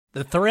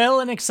The thrill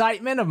and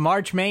excitement of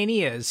March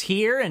Mania is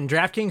here, and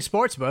DraftKings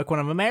Sportsbook, one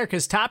of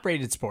America's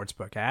top-rated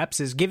sportsbook apps,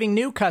 is giving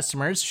new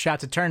customers a shot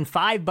to turn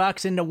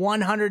 $5 into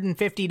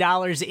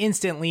 $150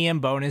 instantly in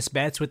bonus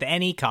bets with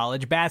any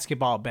college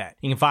basketball bet.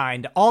 You can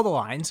find all the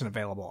lines and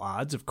available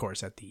odds, of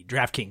course, at the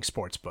DraftKings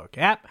Sportsbook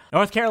app.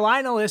 North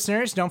Carolina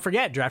listeners, don't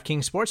forget,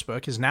 DraftKings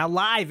Sportsbook is now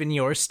live in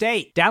your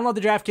state. Download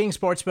the DraftKings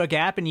Sportsbook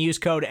app and use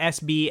code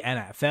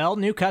SBNFL.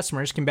 New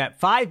customers can bet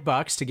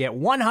 $5 to get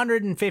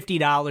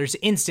 $150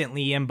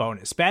 instantly in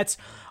bonus bets,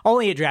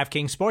 only at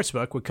DraftKings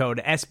Sportsbook with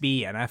code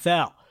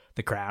SBNFL.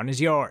 The crown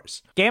is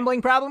yours.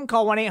 Gambling problem?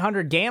 Call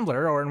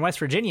 1-800-GAMBLER, or in West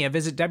Virginia,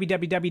 visit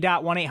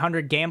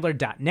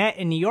www.1800gambler.net.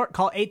 In New York,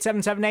 call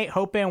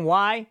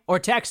 877-8-HOPE-NY or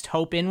text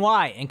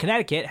HOPE-NY. In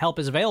Connecticut, help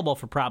is available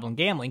for problem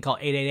gambling. Call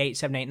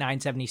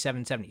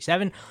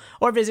 888-789-7777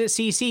 or visit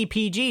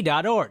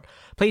ccpg.org.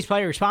 Please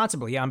play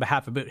responsibly on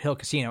behalf of Boot Hill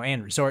Casino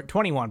and Resort.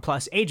 21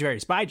 plus, age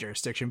varies by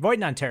jurisdiction. Void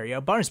in Ontario.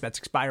 Bonus bets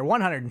expire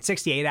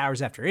 168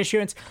 hours after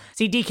issuance.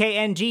 See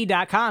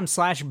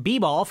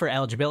dkng.com/bball for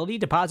eligibility,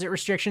 deposit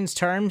restrictions,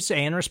 terms,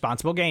 and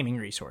responsible gaming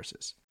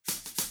resources.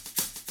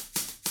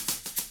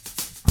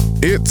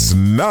 It's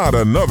not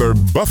another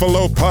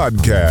Buffalo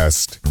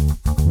podcast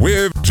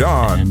with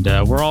John. And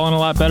we're all in a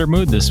lot better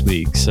mood this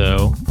week,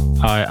 so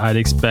I'd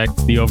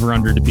expect the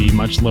over-under to be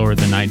much lower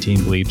than 19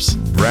 bleeps.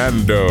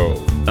 Brando.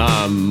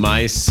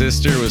 My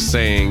sister was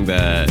saying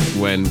that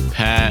when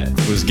Pat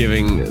was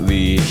giving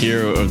the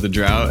hero of the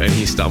drought and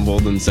he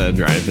stumbled and said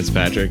Ryan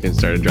Fitzpatrick and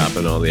started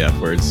dropping all the F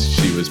words,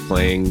 she was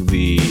playing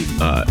the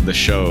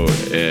show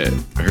at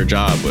her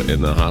job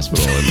in the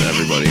hospital and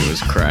everybody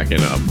was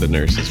cracking up. The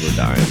nurses were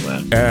dying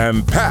laughing.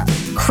 And Pat.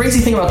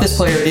 Crazy thing about this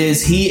player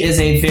is he is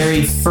a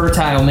very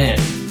fertile man.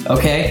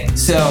 Okay?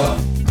 So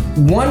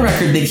one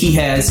record that he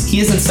is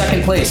in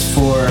second place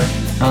for,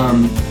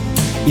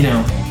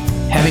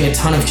 having a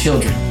ton of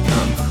children.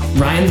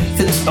 Ryan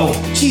Fitz. Oh,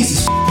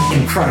 Jesus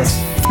f***ing Christ.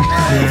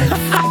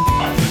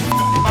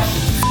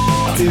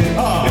 Dude.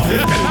 Oh,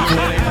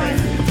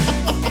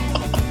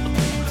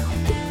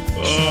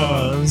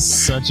 that was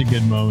such a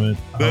good moment.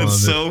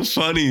 That's so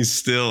funny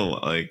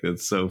still.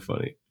 That's so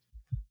funny.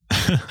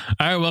 All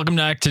right, welcome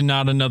back to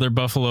Not Another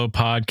Buffalo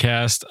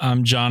podcast.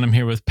 I'm John. I'm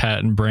here with Pat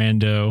and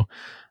Brando.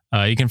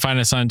 You can find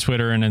us on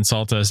Twitter and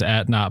insult us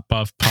at Not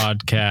Buff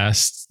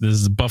Podcast. This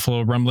is the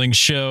Buffalo Rumbling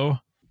Show.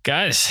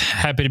 Guys,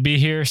 happy to be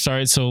here.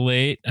 Sorry it's so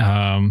late.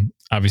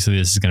 Obviously,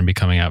 this is going to be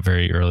coming out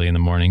very early in the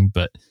morning,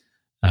 but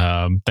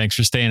thanks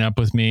for staying up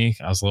with me.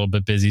 I was a little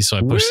bit busy, so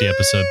I pushed the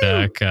episode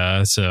back.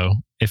 So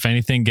if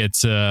anything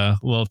gets a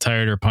little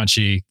tired or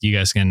punchy, you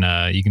guys can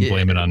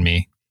blame it on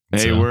me.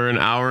 Hey, we're an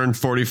hour and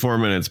 44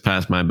 minutes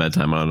past my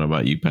bedtime. I don't know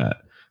about you, Pat,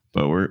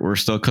 but we're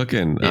still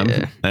cooking. Yeah.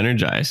 I'm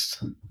energized.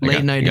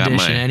 Late night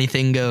edition.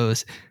 Anything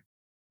goes.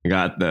 I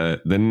got the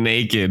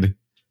naked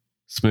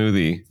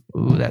smoothie.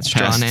 Ooh, that's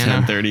past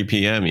Nana. 10:30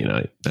 p.m.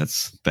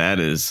 That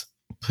is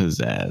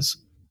pizzazz.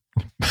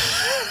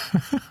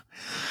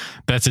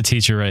 That's a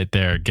teacher right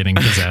there, getting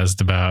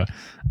pizzazzed about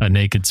a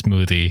naked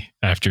smoothie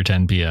after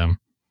 10 p.m.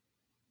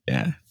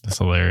 Yeah, that's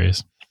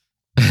hilarious.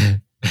 All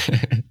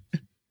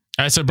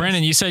right, so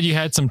Brandon, you said you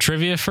had some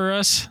trivia for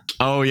us.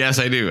 Oh yes,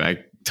 I do. I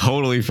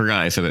totally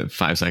forgot. I said it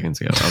 5 seconds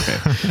ago. Okay,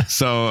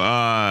 so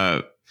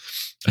I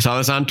saw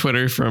this on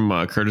Twitter from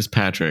Curtis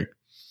Patrick.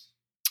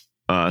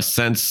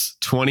 Since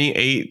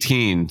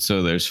 2018,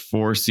 so there's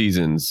 4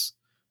 seasons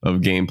of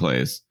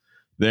gameplays,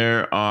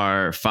 there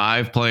are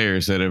 5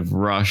 players that have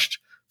rushed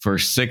for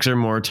 6 or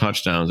more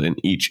touchdowns in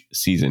each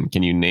season.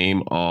 Can you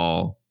name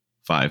all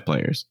 5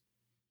 players?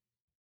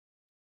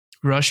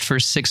 Rushed for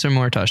 6 or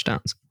more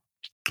touchdowns.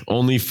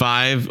 Only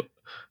 5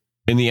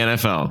 in the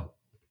NFL.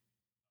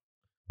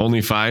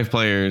 Only 5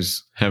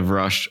 players have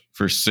rushed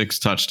for 6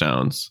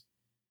 touchdowns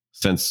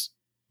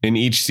in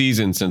each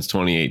season since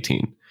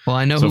 2018. Well,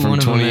 I know so who from one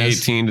of them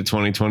is. 2018 to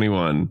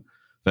 2021,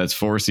 that's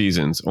 4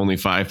 seasons. Only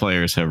 5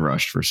 players have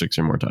rushed for 6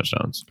 or more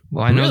touchdowns.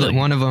 Well, I know that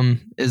one of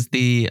them is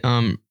the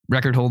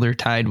record holder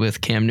tied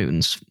with Cam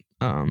Newton's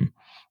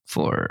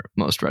for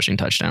most rushing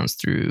touchdowns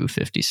through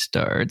 50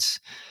 starts.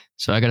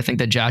 So I got to think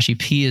that Joshy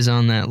P is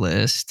on that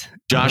list.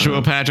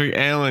 Joshua Patrick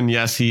Allen,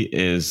 yes, he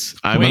is.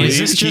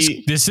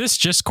 Is this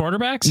just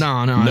quarterbacks?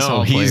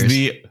 No, he's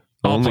the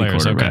only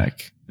quarterback.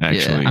 Okay.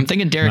 Actually, yeah, I'm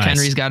thinking Derrick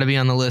Henry's got to be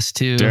on the list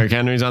too. Derrick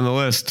Henry's on the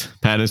list.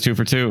 Pat is 2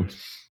 for 2.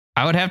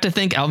 I would have to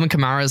think Alvin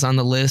Kamara's on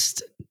the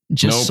list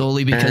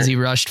solely because he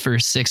rushed for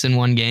 6 in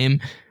one game.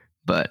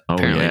 But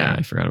apparently not.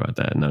 I forgot about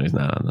that. No, he's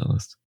not on the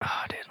list.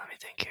 Oh, dude, let me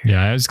think here.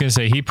 Yeah, I was gonna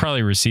say he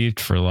probably received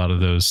for a lot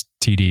of those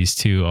TDs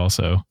too.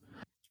 Also,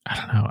 I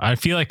don't know. I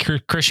feel like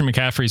Christian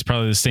McCaffrey is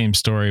probably the same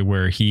story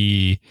where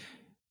he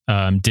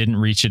didn't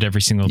reach it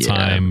every single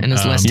time. And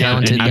is less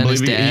talented than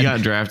his dad. He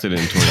got drafted in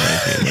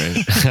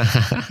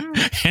 2019,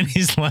 right? And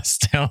he's less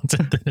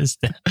talented than his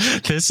dad.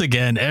 This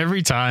again,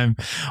 every time.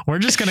 We're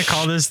just going to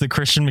call this the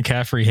Christian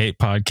McCaffrey Hate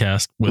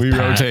Podcast. We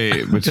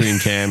rotate between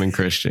Cam and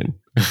Christian.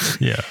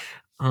 Yeah.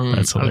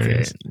 That's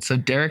hilarious. Okay. So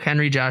Derrick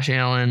Henry, Josh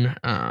Allen.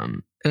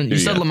 And you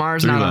said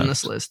Lamar's not on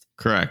this list.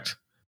 Correct.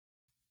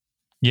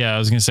 Yeah, I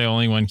was gonna say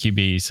only one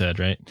QB. You said,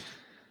 right?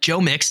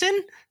 Joe Mixon?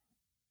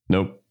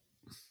 Nope.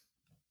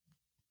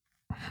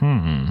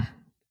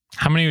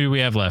 How many do we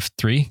have left?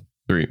 3?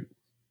 3.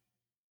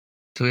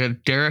 So we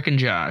have Derek and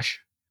Josh.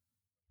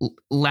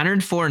 Leonard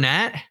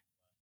Fournette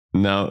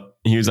No,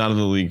 he was out of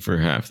the league for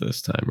half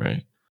this time,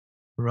 right?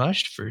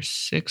 rushed for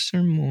 6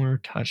 or more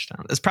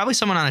touchdowns. It's probably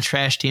someone on a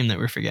trash team that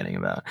we're forgetting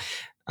about.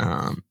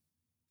 I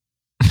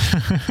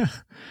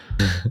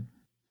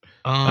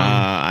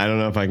don't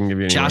know if I can give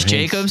you any Josh more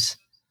hints. Jacobs?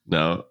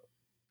 No.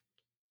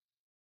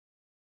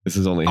 This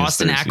is only his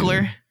Austin third Eckler?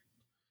 season.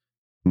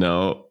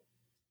 No.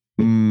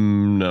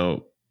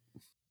 No.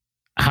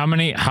 How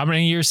many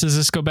years does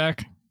this go back?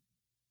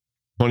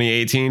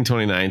 2018,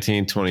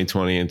 2019,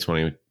 2020, and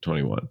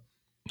 2021.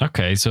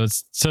 Okay, so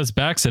it's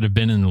backs that have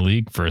been in the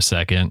league for a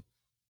second.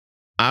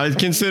 I would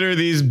consider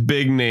these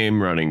big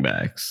name running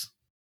backs.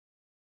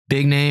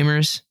 Big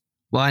namers?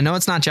 Well, I know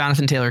it's not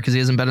Jonathan Taylor because he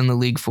hasn't been in the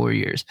league 4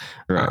 years.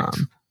 Correct.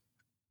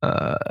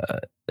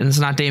 And it's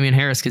not Damian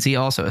Harris because he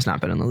also has not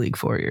been in the league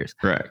 4 years.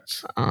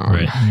 Correct.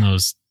 Right. And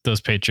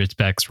those Patriots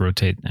backs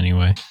rotate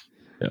anyway.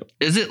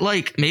 Is it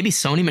like maybe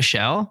Sony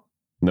Michel?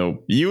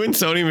 Nope. You and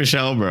Sony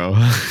Michel, bro.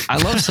 I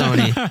love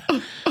Sony.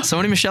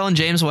 Sony Michel and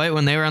James White,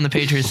 when they were on the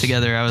Patriots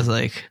together, I was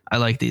like, I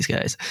like these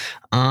guys.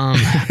 Oh.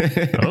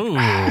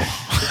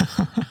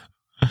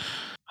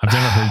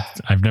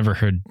 I've never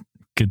heard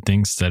good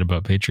things said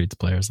about Patriots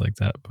players like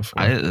that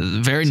before.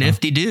 Very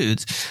nifty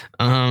dudes.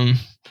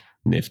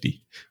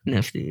 Nifty.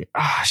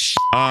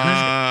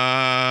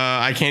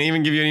 I can't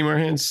even give you any more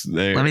hints.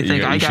 There, Let me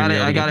think. I got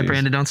it, these.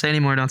 Brandon. Don't say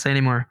anymore.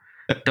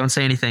 Don't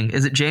say anything.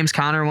 Is it James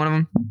Conner, one of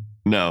them?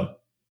 No.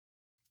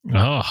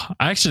 Oh,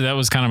 actually, that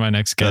was kind of my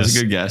next guess.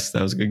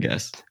 That was a good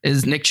guess.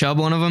 Is Nick Chubb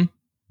one of them?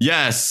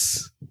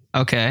 Yes.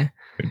 Okay.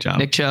 Good job.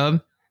 Nick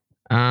Chubb.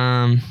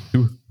 2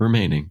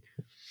 remaining.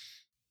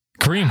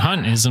 Kareem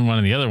Hunt isn't one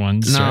of the other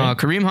ones. No, right?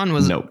 Kareem Hunt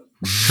was. Nope.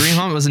 Kareem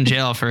Hunt was in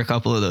jail for a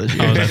couple of those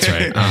years. Oh, that's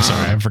right. I'm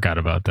sorry. I forgot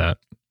about that.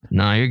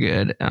 No, you're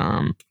good.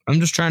 I'm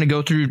just trying to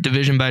go through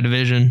division by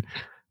division.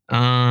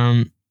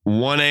 1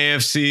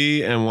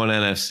 AFC and 1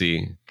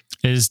 NFC.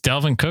 Is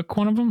Dalvin Cook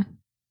one of them?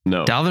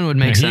 No. Dalvin would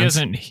make sense.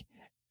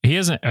 He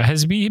hasn't.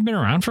 Has he been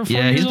around for 4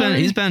 years?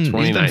 He's been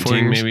 2019 4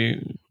 years.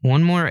 maybe.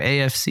 One more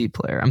AFC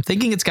player. I'm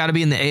thinking it's got to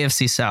be in the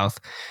AFC South,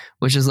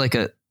 which is like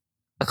a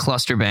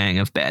cluster bang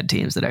of bad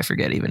teams that I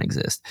forget even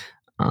exist.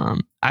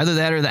 Either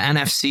that or the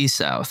NFC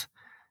South.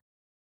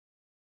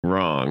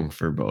 Wrong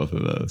for both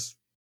of those.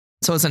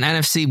 So it's an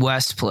NFC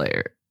West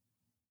player.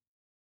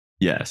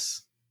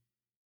 Yes.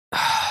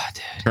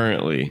 Dude.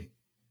 Currently.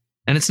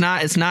 And it's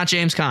not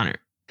James Conner.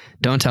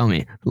 Don't tell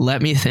me.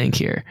 Let me think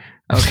here.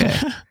 Okay.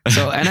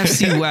 So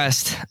NFC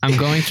West, I'm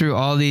going through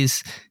all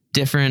these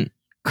different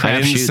I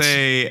didn't crapshoots.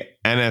 say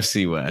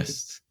NFC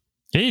West.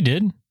 Yeah, you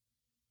did.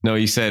 No,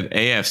 you said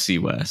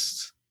AFC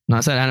West. No, I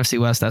said NFC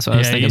West. That's what I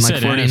was thinking. you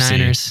Like said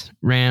 49ers,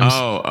 Rams.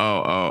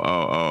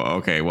 Oh.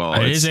 Okay. Well,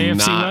 It it's is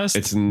AFC not, West?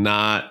 It's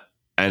not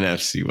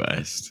NFC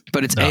West.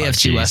 But it's Oh,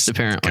 AFC geez. West,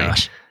 apparently.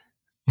 Gosh.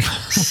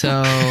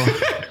 So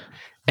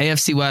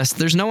AFC West,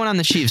 there's no one on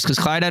the Chiefs because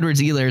Clyde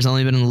Edwards-Helaire has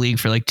only been in the league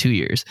for like 2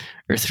 years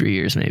or 3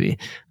 years, maybe.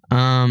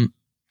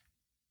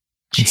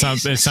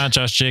 It's not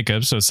Josh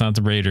Jacobs, so it's not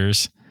the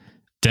Raiders.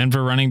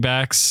 Denver running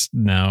backs,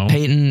 no.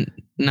 Peyton,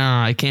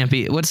 no, it can't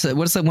be. What's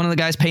one of the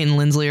guys, Peyton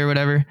Lindsley or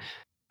whatever?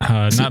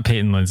 Not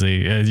Peyton Lindsay.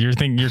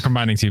 You're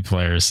combining 2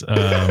 players.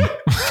 Yeah,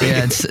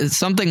 it's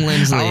something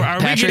Lindsley. Are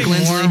we Patrick getting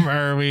Lindsley. warm,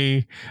 or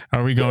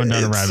are we going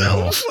down a rabbit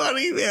hole?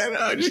 Funny, man.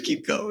 I'll just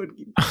keep going.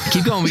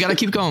 Keep going. We got to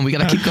keep going.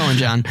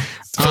 John.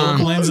 Philip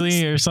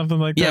Lindsay or something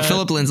like that. Yeah,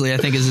 Philip Lindsley, I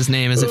think is his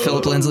name. Is it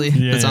Philip Lindsley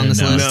that's on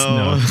this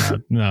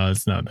list? No,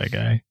 it's not that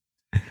guy.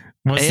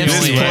 What's the AFC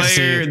only West.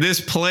 AFC?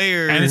 This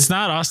player, And it's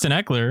not Austin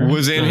Eckler.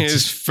 was in So it's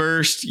his just-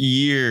 first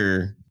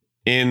year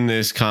in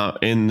this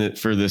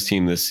for this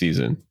team this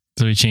season.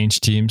 So he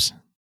changed teams.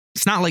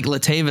 It's not like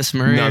Latavius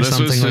Murray or this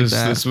something was like his,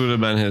 that. This would have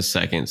been his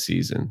second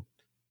season.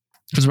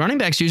 Because running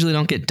backs usually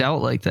don't get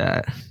dealt like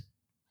that.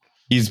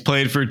 He's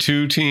played for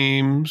 2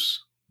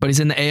 teams. But he's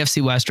in the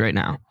AFC West right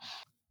now.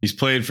 He's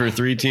played for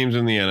 3 teams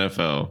in the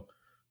NFL.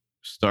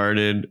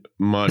 Started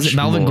much. Is it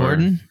Melvin more.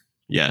 Gordon?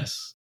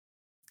 Yes.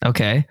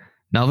 Okay.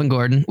 Melvin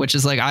Gordon, which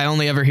is like, I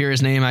only ever hear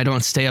his name. I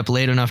don't stay up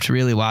late enough to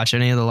really watch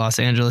any of the Los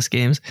Angeles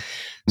games.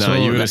 No, So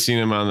you would have seen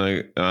him on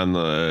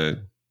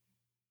the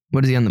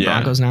What is he on the Yeah.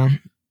 Broncos now?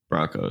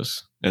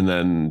 Broncos and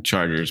then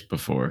Chargers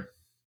before.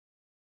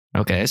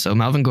 Okay, so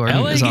Melvin Gordon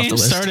LA is off the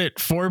games list. start at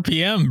 4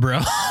 p.m., bro.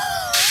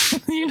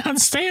 You're not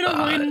staying up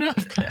late enough.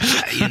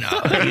 You know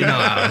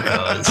how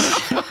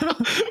it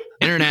goes.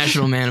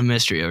 International man of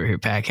mystery over here,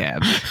 Pac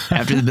Hab.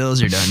 After the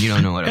Bills are done, you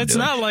don't know what I'm It's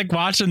doing. not like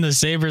watching the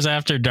Sabres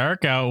after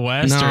dark out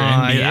west No, or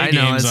NBA I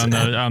know, games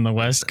it's- on the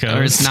West Coast.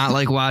 Or it's not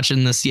like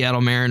watching the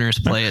Seattle Mariners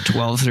play at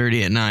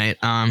 12:30 at night.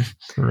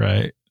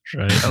 Right.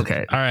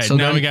 Okay. All right. So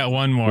now then- we got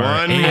one more.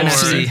 One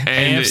NFC. more,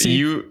 and AFC?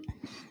 you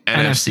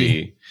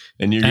NFC,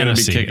 and you're gonna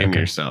NFC, be kicking okay.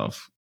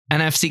 yourself.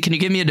 NFC, can you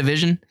give me a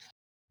division?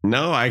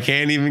 No, I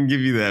can't even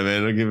give you that,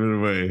 man. I'll give it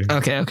away.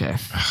 Okay.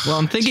 Well,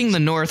 I'm thinking the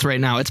North right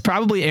now. It's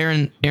probably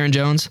Aaron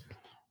Jones.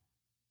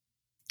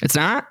 It's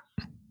not?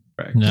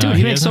 Right. No, Dude,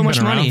 he makes so hasn't much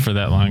been around money. for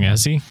that long,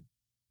 has he?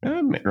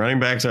 Running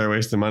backs are a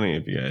waste of money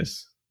if you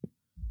guys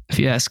If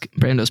you ask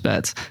Brando's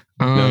bets.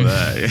 know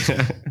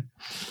that.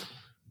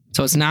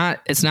 So it's not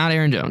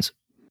Aaron Jones,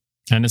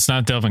 And it's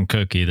not Delvin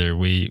Cook either.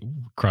 We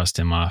crossed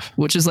him off.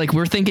 which is like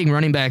we're thinking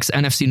running backs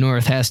NFC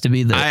North has to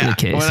be the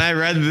case. When I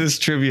read this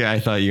trivia, I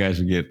thought you guys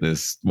would get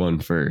this one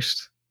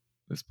first.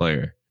 This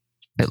player.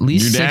 At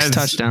least Your 6 dad's-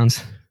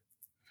 touchdowns.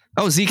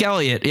 Oh, Zeke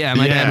Elliott. Yeah,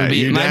 my dad would be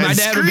your my dad's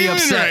dad would be screaming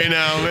upset right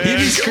now, man. He'd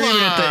be Come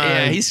screaming at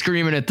the on. he's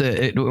screaming at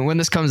the when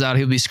this comes out,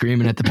 he'll be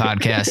screaming at the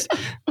podcast.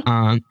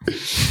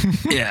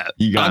 Yeah.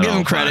 You got I'll give all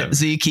him credit. 5.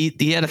 Zeke,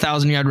 he had a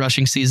 1,000-yard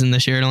rushing season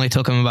this year. It only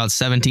took him about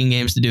 17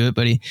 games to do it,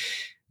 but he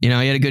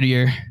had a good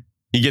year.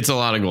 He gets a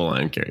lot of goal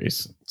line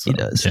carries. So. He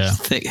does. Yeah,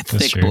 Thick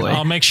That's true. boy.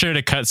 I'll make sure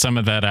to cut some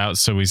of that out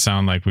so we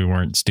sound like we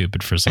weren't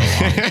stupid for so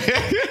long.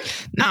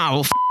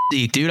 No,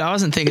 Zeke, dude. I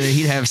wasn't thinking that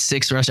he'd have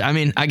 6 rush. I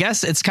mean, I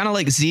guess it's kind of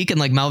like Zeke and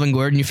like Melvin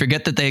Gordon. You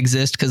forget that they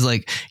exist because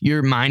like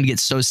your mind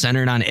gets so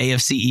centered on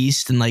AFC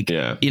East and like,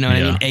 Yeah. you know what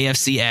I mean?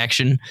 AFC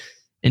action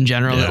in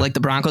general. Yeah. That like the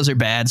Broncos are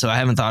bad. So I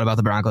haven't thought about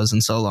the Broncos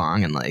in so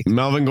long. And like,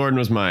 Melvin Gordon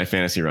was my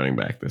fantasy running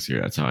back this year.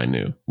 That's how I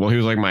knew. Well, he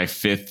was like my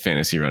 5th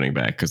fantasy running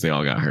back because they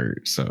all got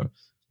hurt. So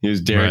he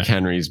was Derrick Right.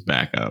 Henry's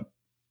backup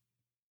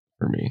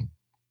for me.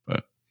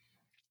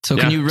 so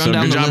can you run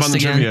down good the job list on the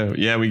again? trivia.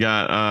 Yeah, we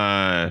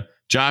got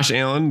Josh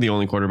Allen, the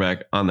only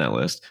quarterback on that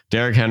list.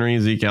 Derrick Henry,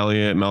 Zeke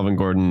Elliott, Melvin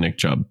Gordon, Nick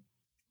Chubb.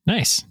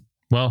 Nice.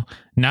 Well,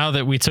 now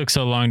that we took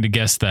so long to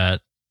guess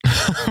that,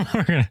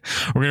 we're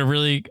gonna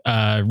really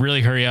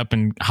hurry up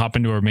and hop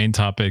into our main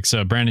topic.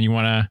 So, Brandon, you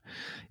wanna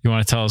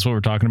tell us what we're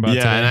talking about?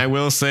 Yeah, today? and I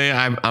will say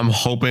I'm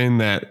hoping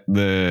that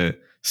the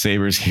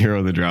Sabres hero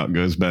of the drought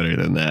goes better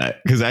than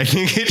that because I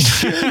think it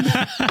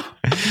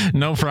should.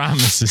 No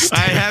promises. I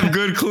have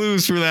good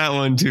clues for that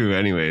one too.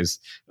 Anyways,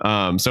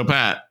 so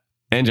Pat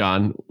and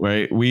John,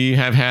 right? We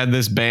have had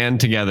this band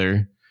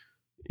together,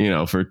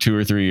 for 2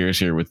 or 3 years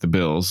here with the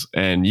Bills,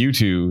 and you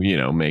two,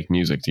 make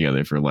music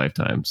together for a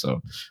lifetime.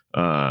 So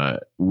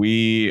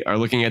we are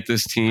looking at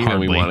this team, and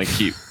we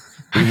Hardly.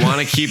 want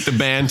to keep the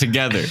band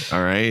together.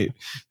 All right.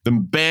 The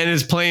band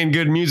is playing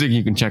good music.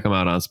 You can check them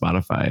out on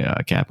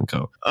Spotify, Cap and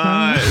Co.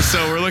 So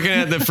we're looking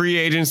at the free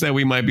agents that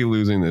we might be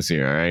losing this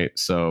year. All right.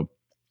 So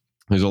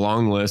there's a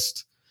long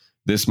list.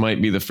 This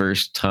might be the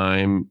first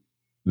time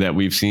that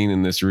we've seen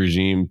in this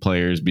regime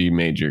players be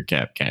major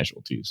cap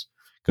casualties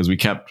because we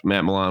kept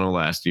Matt Milano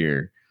last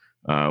year.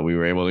 We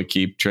were able to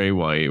keep Trey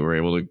White. We were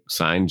able to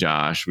sign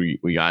Josh. We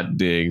got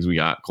Diggs. We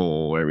got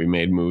Cole, where we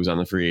made moves on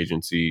the free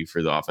agency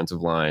for the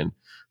offensive line.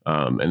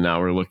 And now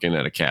we're looking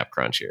at a cap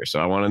crunch here. So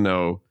I want to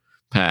know,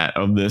 Pat,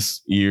 of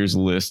this year's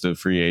list of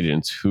free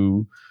agents,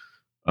 who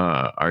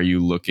are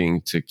you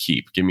looking to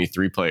keep? Give me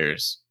 3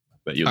 players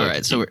that you. All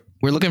right. So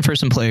we're looking for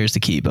some players to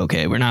keep.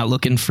 Okay. We're not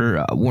looking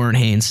for Warren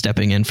Haynes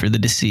stepping in for the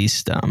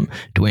deceased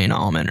Dwayne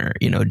Allman or,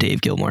 Dave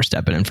Gilmore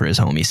stepping in for his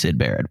homie Sid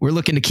Barrett. We're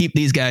looking to keep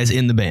these guys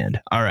in the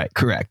band. All right.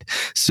 Correct.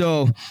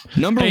 So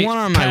number Hey, 1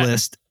 on my Pat,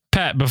 list.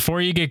 Pat,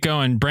 before you get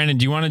going, Brandon,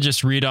 do you want to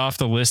just read off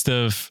the list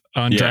of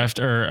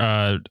undrafted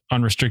or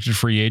unrestricted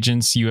free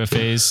agents,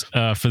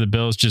 UFAs, for the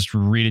Bills? Just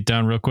read it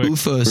down real quick.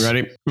 Ufos.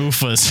 Ready?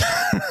 Ufas.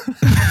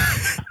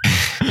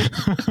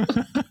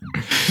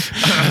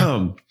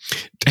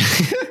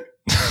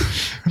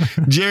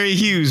 Jerry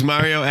Hughes,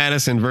 Mario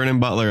Addison, Vernon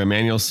Butler,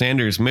 Emmanuel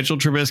Sanders, Mitchell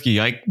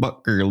Trubisky, Ike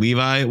Bucker,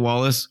 Levi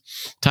Wallace,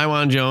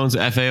 Tywan Jones,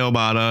 F.A.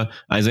 Obata,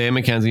 Isaiah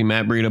McKenzie,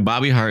 Matt Breida,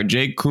 Bobby Hart,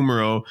 Jake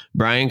Kumaro,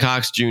 Brian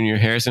Cox Jr.,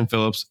 Harrison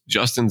Phillips,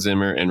 Justin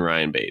Zimmer, and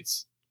Ryan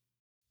Bates.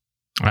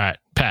 All right,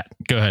 Pat,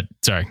 go ahead.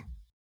 Sorry.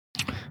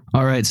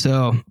 All right.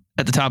 So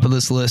at the top of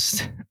this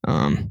list,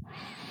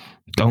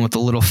 going with the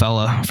little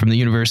fella from the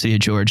University of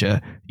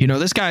Georgia.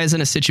 This guy is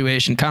in a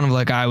situation kind of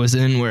like I was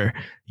in where,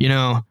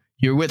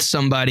 you're with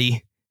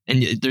somebody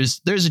and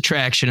there's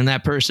attraction and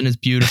that person is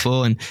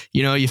beautiful and,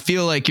 you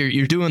feel like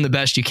you're doing the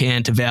best you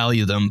can to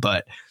value them,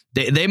 but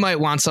they might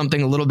want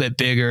something a little bit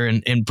bigger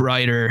and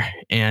brighter.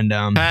 And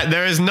Pat,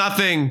 there is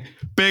nothing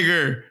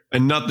bigger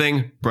and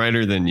nothing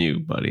brighter than you,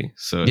 buddy.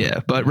 So yeah,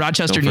 but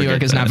Rochester, don't New York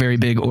forget is not that. very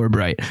big or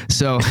bright.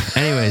 So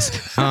anyways,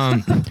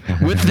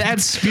 with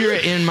that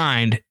spirit in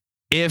mind,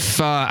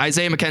 if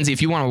Isaiah McKenzie,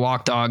 if you want to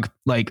walk dog,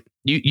 like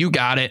you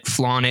got it,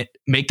 flaunt it,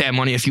 make that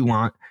money if you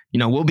want.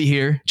 We'll be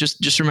here.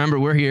 Just remember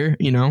we're here.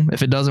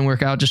 If it doesn't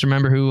work out, just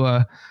remember who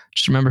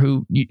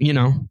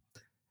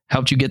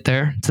helped you get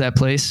there to that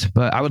place.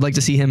 But I would like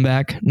to see him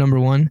back. Number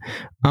 1.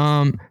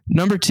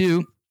 Number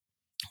 2.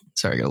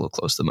 Sorry, I got a little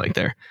close to the mic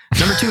there.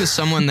 Number 2 is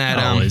someone that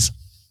Always.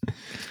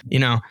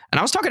 and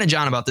I was talking to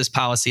John about this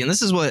policy, and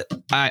this is what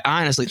I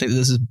honestly think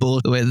this is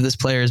bull the way that this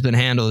player has been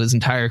handled his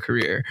entire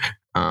career.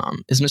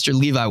 is Mr.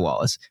 Levi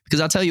Wallace.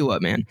 Because I'll tell you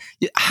what, man,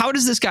 how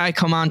does this guy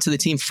come onto the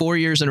team 4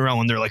 years in a row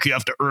and they're like, you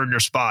have to earn your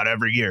spot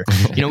every year?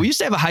 We used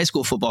to have a high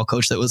school football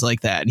coach that was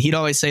like that. And he'd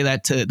always say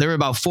that there were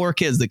about 4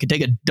 kids that could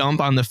take a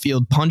dump on the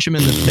field, punch him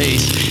in the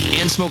face,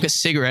 and smoke a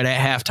cigarette at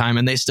halftime,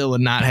 and they still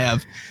would not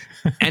have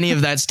any of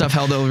that stuff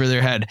held over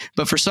their head.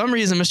 But for some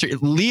reason, Mr.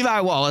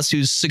 Levi Wallace,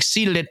 who's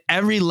succeeded at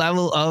every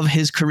level of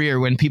his career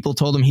when people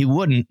told him he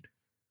wouldn't,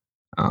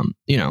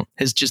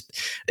 has just,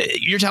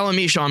 you're telling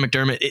me Sean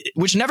McDermott,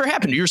 which never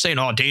happened. You're saying,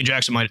 oh, Dane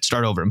Jackson might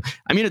start over him.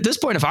 I mean, at this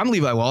point, if I'm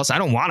Levi Wallace, I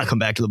don't want to come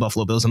back to the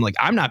Buffalo Bills. I'm like,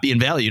 I'm not being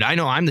valued. I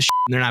know I'm the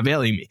and they're not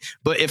valuing me.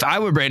 But if I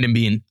were Brandon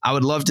Beane, I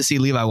would love to see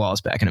Levi Wallace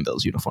back in a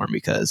Bills uniform,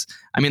 because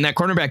that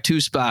cornerback 2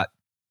 spot,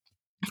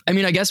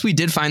 I guess we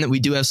did find that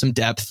we do have some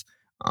depth,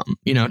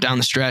 down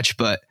the stretch,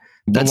 but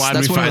why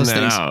did we find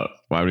that out?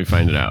 Why would we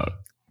find it out?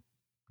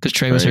 Because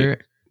Trey was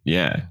hurt.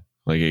 Yeah.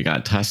 Like it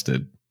got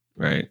tested.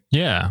 Right.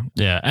 Yeah.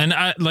 And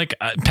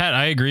Pat,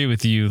 I agree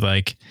with you.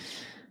 Like,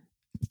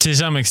 to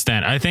some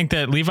extent, I think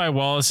that Levi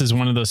Wallace is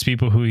one of those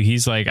people who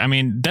he's like,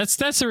 that's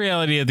the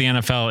reality of the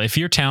NFL. If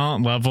your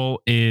talent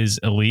level is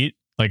elite,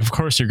 like, of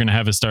course you're going to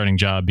have a starting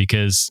job,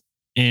 because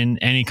in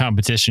any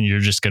competition, you're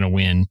just going to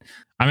win.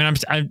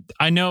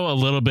 I know a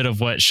little bit of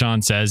what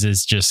Sean says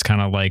is just kind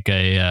of like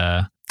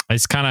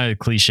it's kind of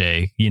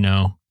cliche,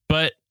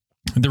 but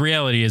the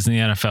reality is in the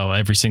NFL,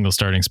 every single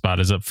starting spot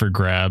is up for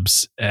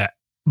grabs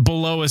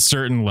below a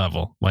certain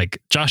level.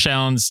 Like Josh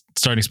Allen's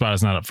starting spot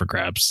is not up for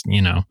grabs,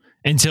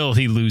 until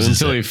he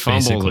loses, until he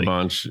fumbles a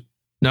bunch.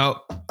 No,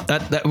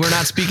 that we're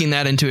not speaking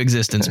that into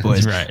existence,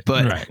 boys. Right.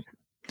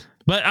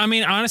 But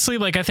honestly,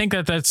 like, I think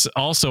that's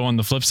also on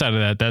the flip side of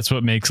that. That's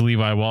what makes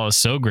Levi Wallace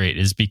so great,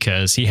 is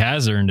because he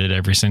has earned it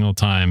every single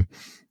time.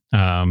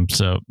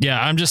 So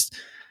yeah,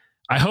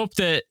 I hope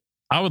that,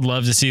 I would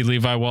love to see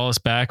Levi Wallace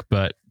back,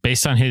 but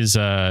based on his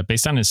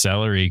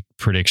salary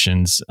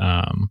predictions,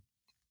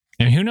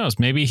 and who knows,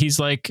 maybe he's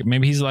like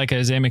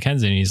Isaiah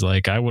McKenzie, and he's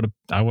like, I would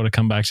have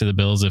come back to the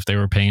Bills if they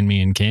were paying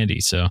me in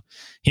candy. So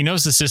he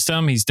knows the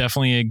system. He's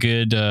definitely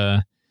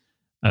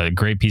a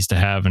great piece to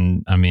have.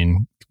 And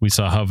we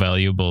saw how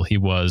valuable he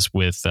was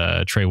with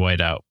Trey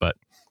White out, but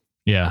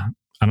yeah,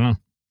 I don't know.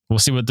 We'll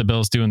see what the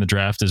Bills do in the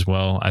draft as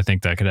well. I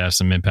think that could have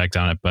some impact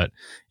on it. But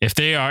if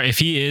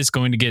he is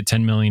going to get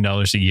 $10 million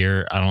a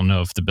year, I don't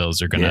know if the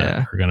Bills are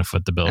gonna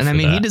foot the bill.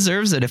 And he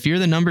deserves it. If you're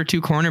the number 2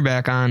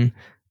 cornerback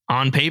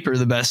on paper,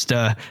 the best,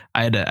 I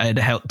had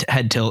to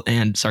head tilt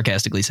and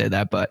sarcastically say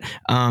that, but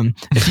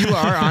if you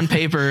are on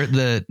paper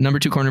the number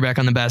 2 cornerback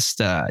on the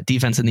best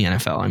defense in the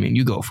NFL,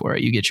 you go for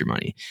it. You get your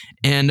money.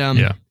 And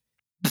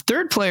the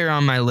third player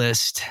on my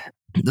list,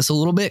 this a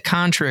little bit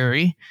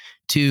contrary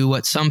to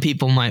what some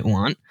people might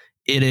want.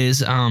 It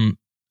is one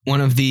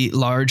of the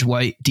large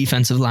white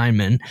defensive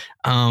linemen,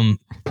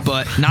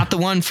 but not the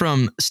one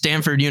from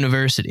Stanford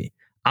University.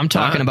 I'm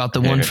talking about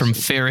the one from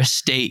Ferris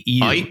State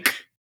U. Ike?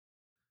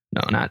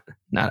 No,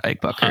 not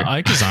Ike Bucker.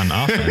 Ike is on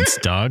offense,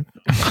 dog.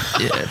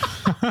 Yeah.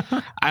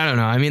 I don't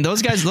know.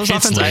 Those guys, those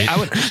offense, I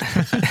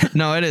would.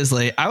 No, it is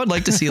late. I would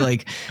like to see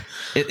like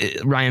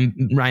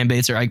Ryan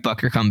Bates or Ike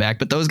Bucker come back,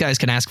 but those guys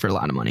can ask for a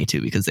lot of money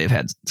too, because they've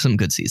had some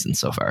good seasons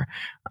so far.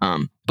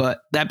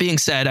 But that being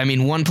said,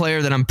 one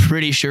player that I'm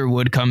pretty sure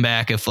would come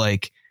back if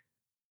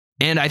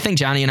and I think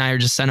Johnny and I are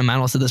just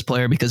sentimental to this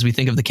player because we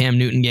think of the Cam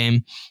Newton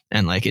game,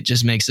 and it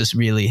just makes us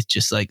really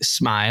just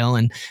smile.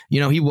 And,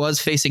 he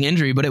was facing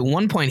injury, but at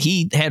one point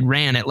he had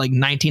ran at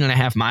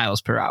 19.5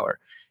 miles per hour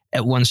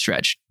at one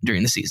stretch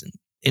during the season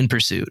in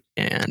pursuit.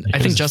 And I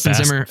think Justin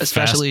Zimmer,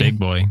 especially big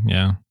boy.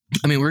 Yeah.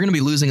 We're going to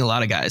be losing a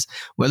lot of guys,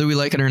 whether we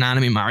like it or not.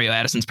 Mario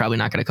Addison's probably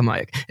not going to come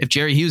back. If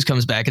Jerry Hughes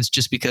comes back, it's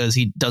just because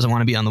he doesn't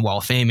want to be on the Wall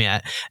of Fame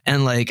yet.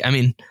 And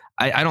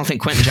I don't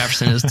think Quentin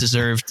Jefferson has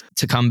deserved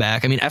to come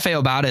back. F.A.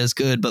 Obata is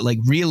good, but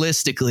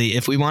realistically,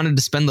 if we wanted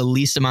to spend the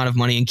least amount of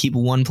money and keep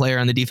one player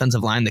on the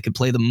defensive line that could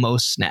play the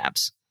most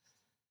snaps,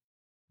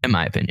 in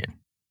my opinion.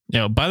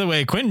 By the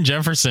way, Quentin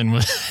Jefferson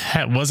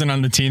wasn't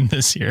on the team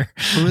this year.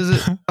 Who is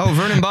it? Oh,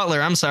 Vernon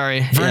Butler. I'm sorry.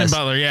 Vernon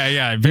Butler.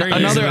 Yeah.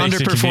 Another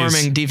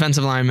underperforming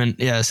defensive lineman.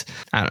 Yes.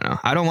 I don't know.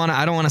 I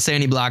don't want to say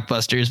any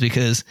blockbusters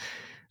because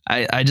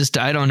I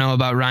don't know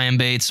about Ryan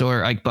Bates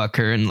or Ike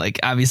Bucker. And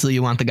obviously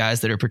you want the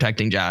guys that are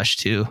protecting Josh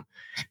to,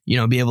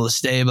 be able to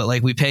stay.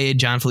 But we paid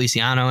John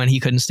Feliciano and he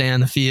couldn't stay on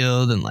the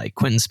field. And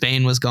Quentin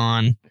Spain was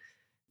gone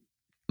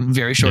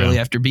very shortly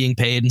after being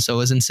paid. And so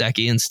was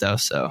Nsekhe and stuff.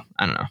 So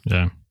I don't know.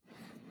 Yeah.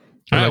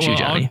 What about you,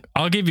 Johnny?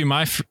 I'll give you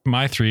my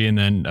 3, and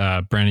then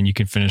Brandon, you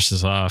can finish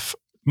this off.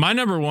 My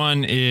number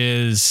 1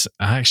 is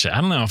actually, I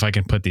don't know if I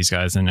can put these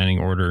guys in any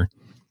order,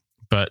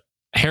 but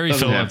Harry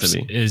Phillips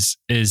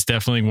is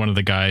definitely one of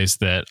the guys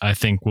that I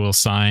think will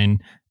sign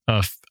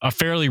a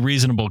fairly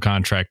reasonable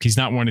contract. He's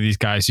not one of these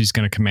guys who's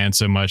going to command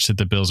so much that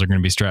the Bills are going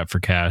to be strapped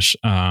for cash.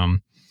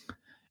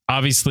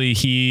 Obviously,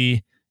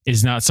 he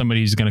is not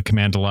somebody who's going to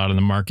command a lot of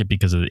the market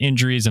because of the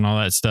injuries and all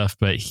that stuff,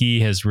 but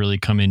he has really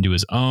come into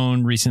his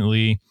own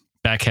recently.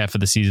 Back half of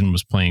the season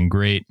was playing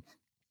great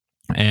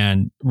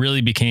and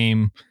really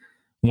became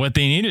what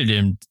they needed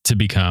him to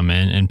become,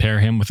 and pair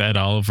him with Ed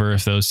Oliver.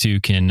 If those two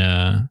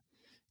can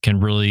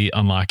really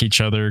unlock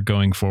each other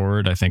going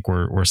forward, I think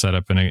we're set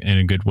up in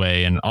a good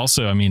way. And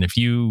also, I mean, if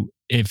you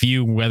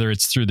whether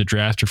it's through the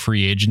draft or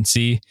free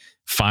agency,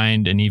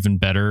 find an even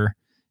better,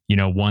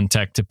 one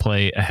tech to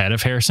play ahead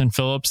of Harrison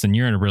Phillips, then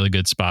you're in a really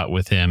good spot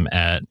with him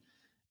at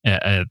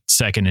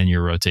second in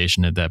your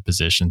rotation at that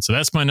position. So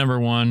that's my number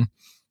one.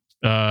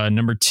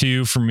 Number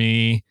two for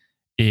me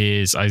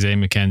is Isaiah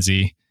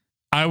McKenzie.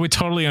 I would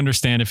totally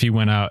understand if he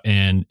went out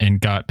and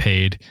got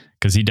paid,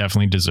 because he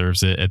definitely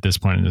deserves it at this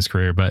point in his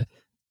career. But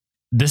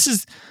this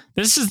is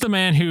the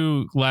man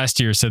who last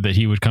year said that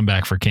he would come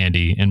back for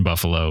candy in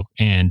Buffalo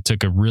and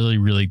took a really,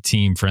 really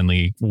team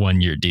friendly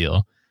 1-year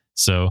deal.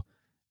 So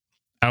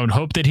I would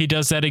hope that he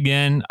does that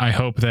again. I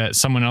hope that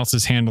someone else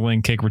is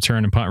handling kick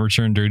return and punt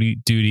return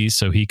duties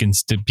so he can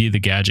be the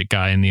gadget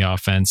guy in the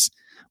offense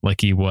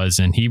like he was.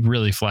 And he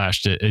really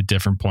flashed at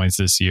different points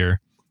this year.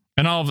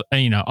 And all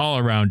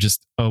around,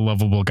 just a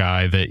lovable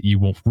guy that you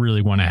will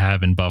really want to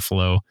have in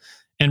Buffalo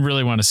and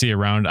really want to see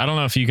around. I don't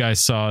know if you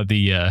guys saw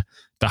the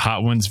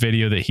Hot Ones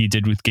video that he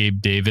did with Gabe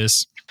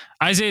Davis.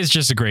 Isaiah is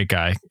just a great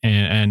guy,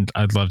 and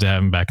I'd love to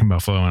have him back in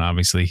Buffalo. And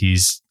obviously,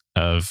 he's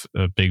of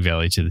a big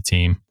value to the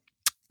team.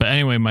 But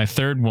anyway, my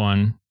third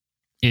one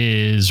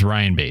is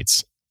Ryan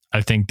Bates.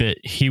 I think that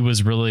he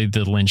was really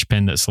the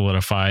linchpin that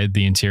solidified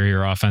the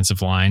interior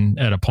offensive line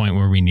at a point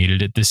where we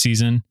needed it this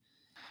season.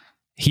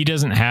 He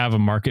doesn't have a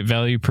market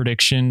value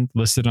prediction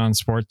listed on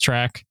Sports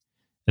Track,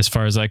 as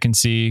far as I can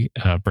see.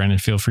 Brandon,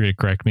 feel free to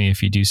correct me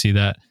if you do see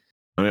that.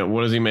 I mean,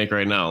 what does he make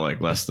right now? Like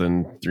less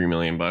than $3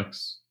 million?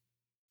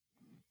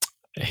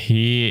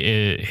 He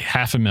is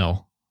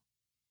 $500,000.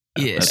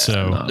 Yeah.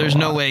 So there's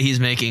no way he's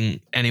making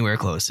anywhere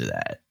close to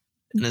that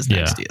in his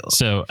next deal.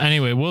 So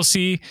anyway, we'll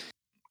see.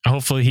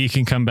 Hopefully he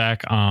can come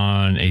back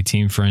on a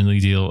team friendly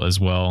deal as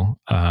well.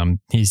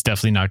 He's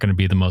definitely not going to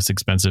be the most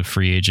expensive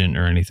free agent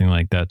or anything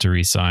like that to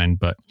re-sign,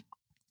 but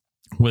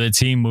with a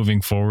team moving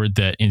forward,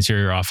 that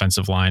interior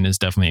offensive line is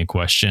definitely a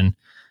question.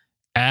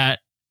 At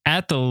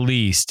the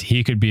least,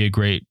 he could be a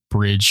great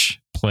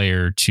bridge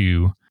player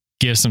to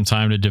give some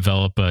time to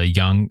develop a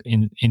young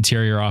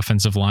interior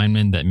offensive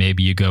lineman that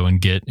maybe you go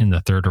and get in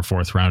the 3rd or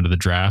 4th round of the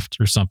draft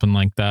or something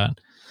like that.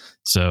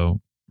 So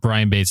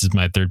Ryan Bates is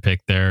my third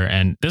pick there.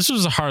 And this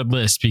was a hard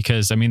list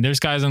because, I mean, there's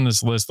guys on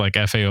this list like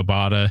F.A.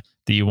 Obata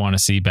that you want to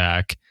see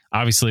back.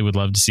 Obviously would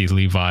love to see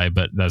Levi,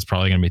 but that's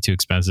probably going to be too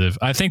expensive.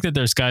 I think that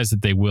there's guys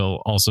that they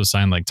will also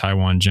sign, like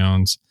Tywan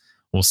Jones.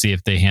 We'll see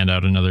if they hand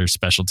out another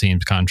special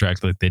teams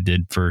contract like they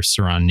did for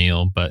Saron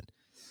Neal. But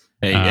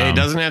hey, it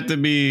doesn't have to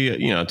be,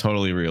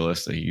 totally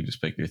realistic. You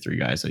just pick your 3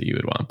 guys that you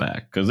would want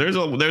back, because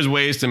there's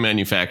ways to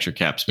manufacture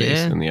cap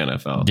space in the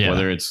NFL. Yeah.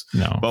 Whether it's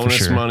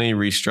bonus money,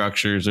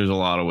 restructures, there's a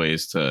lot of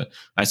ways to.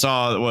 I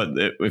saw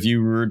if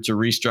you were to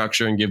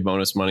restructure and give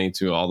bonus money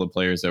to all the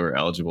players that were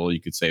eligible, you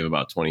could save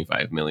about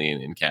 $25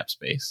 million in cap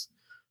space.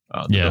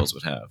 The Bills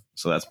would have,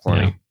 so that's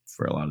plenty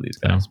for a lot of these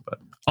guys. But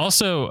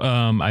also,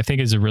 I think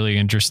is a really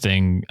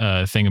interesting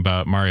thing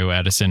about Mario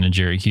Addison and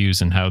Jerry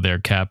Hughes and how their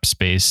cap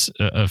space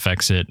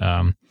affects it.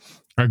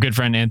 Our good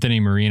friend Anthony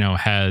Marino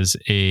has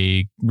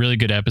a really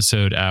good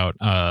episode out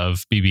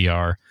of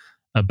BBR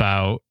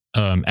about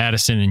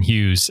Addison and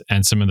Hughes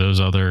and some of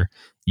those other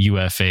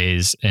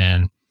UFAs,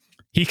 and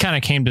he kind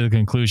of came to the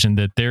conclusion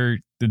that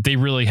they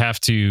really have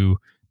to.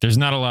 There's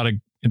not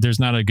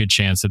a good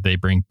chance that they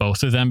bring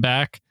both of them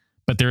back,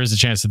 but there is a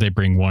chance that they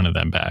bring one of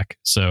them back.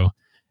 So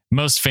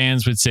most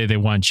fans would say they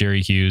want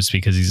Jerry Hughes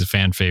because he's a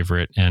fan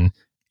favorite. And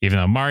even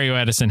though Mario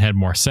Addison had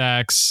more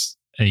sacks,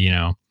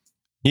 in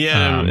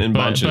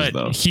bunches,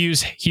 though.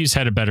 Hughes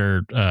had a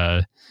better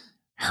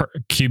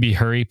QB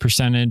hurry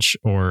percentage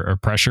or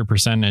pressure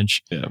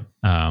percentage. Yeah.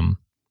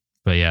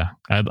 But yeah,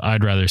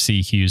 I'd rather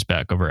see Hughes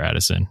back over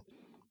Addison.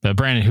 But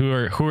Brandon, who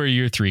are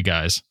your 3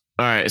 guys?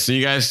 All right. So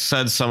you guys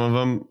said some of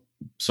them.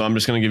 So I'm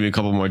just going to give you a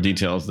couple more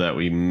details that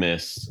we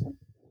missed.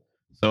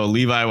 So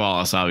Levi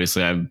Wallace,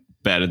 obviously I've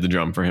batted the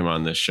drum for him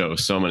on this show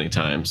so many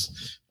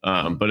times.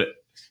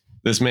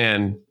 This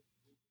man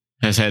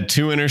has had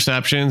 2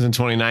 interceptions in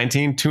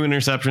 2019, 2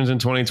 interceptions in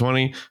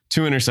 2020,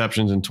 2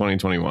 interceptions in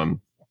 2021.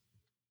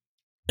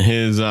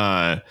 He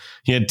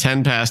had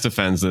 10 pass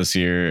defense this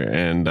year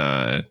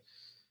and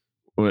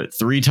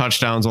 3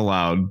 touchdowns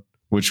allowed,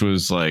 which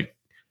was like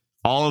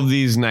all of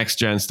these next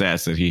gen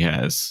stats that he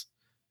has.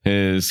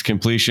 His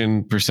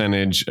completion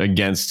percentage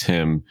against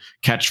him,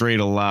 catch rate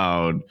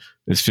allowed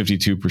is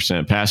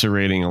 52%. Passer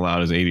rating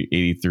allowed is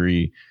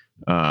 83.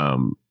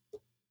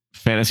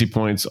 Fantasy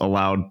points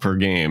allowed per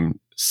game,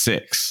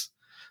 6.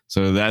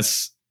 So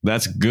that's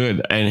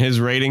good. And his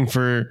rating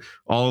for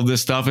all of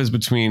this stuff is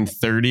between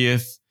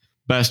 30th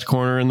best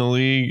corner in the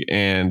league,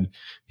 and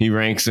he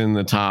ranks in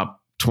the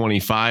top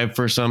 25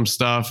 for some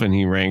stuff, and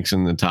he ranks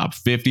in the top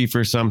 50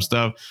 for some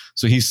stuff.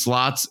 So he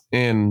slots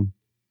in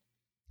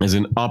as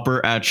an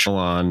upper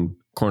echelon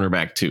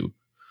cornerback 2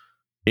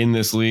 in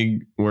this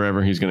league,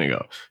 wherever he's going to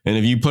go. And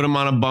if you put him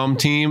on a bum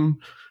team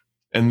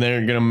and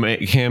they're going to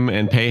make him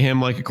and pay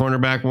him like a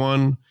cornerback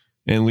 1,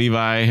 and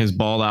Levi has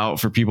balled out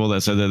for people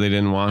that said that they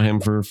didn't want him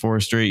for 4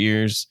 straight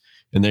years,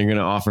 and they're going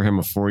to offer him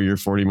a 4-year,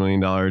 $40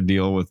 million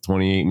deal with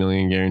 $28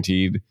 million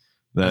guaranteed,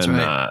 then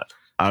I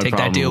would take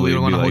that deal. We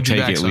don't want to hold you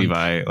take back, it, son.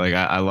 Levi. Like,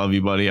 I love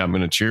you, buddy. I'm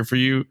going to cheer for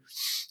you.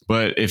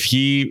 But if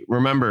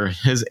remember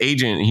his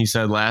agent, he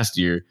said last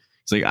year,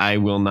 he's like, I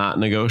will not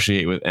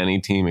negotiate with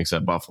any team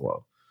except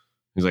Buffalo.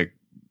 He's like,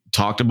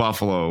 talk to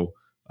Buffalo.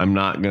 I'm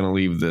not going to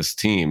leave this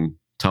team.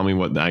 Tell me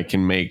what I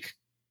can make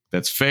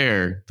that's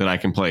fair that I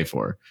can play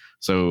for.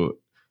 So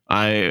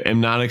I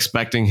am not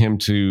expecting him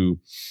to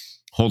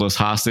hold us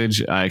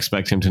hostage. I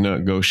expect him to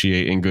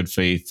negotiate in good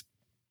faith.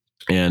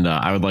 And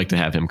I would like to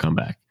have him come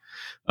back.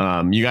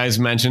 You guys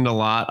mentioned a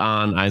lot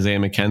on Isaiah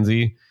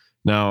McKenzie.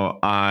 Now,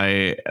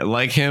 I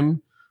like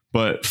him,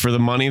 but for the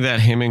money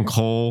that him and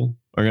Cole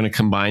are going to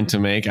combine to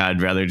make,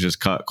 I'd rather just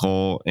cut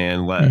Cole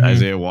and let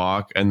Isaiah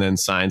walk and then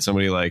sign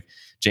somebody like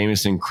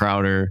Jamison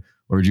Crowder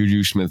or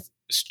Juju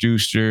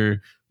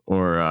Smith-Schuster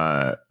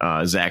or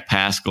Zach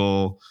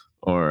Pascal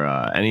or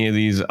any of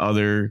these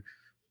other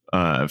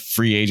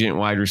free agent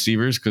wide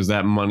receivers, because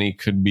that money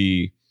could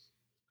be,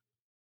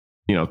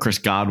 Chris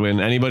Godwin,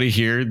 anybody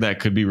here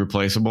that could be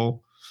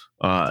replaceable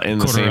in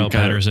the same kind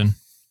Patterson.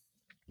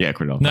 Yeah,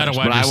 Cordell Not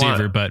Patterson. a wide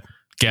receiver, but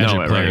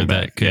gadget player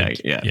that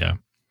could. Yeah.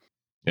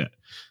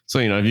 So,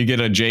 if you get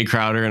a Jay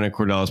Crowder and a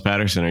Cordell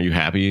Patterson, are you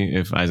happy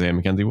if Isaiah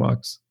McKenzie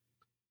walks?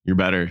 You're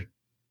better.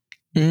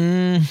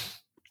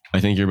 I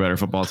think you're a better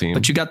football team.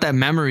 But you got that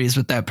memories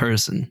with that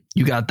person.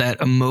 You got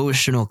that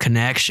emotional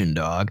connection,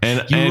 dog.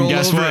 And you roll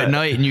guess over what? at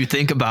night and you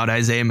think about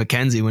Isaiah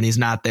McKenzie when he's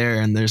not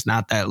there and there's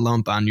not that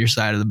lump on your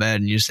side of the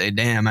bed and you say,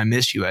 damn, I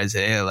miss you,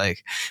 Isaiah.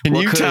 Like, can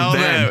what you could tell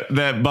have been?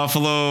 that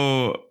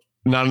Buffalo,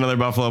 Not Another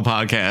Buffalo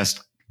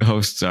podcast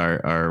hosts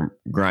are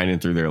grinding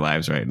through their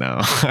lives right now?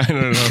 I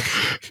don't know.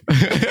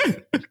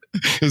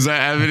 Is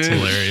that evident? That's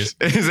hilarious.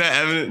 Is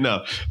that evident?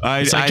 No.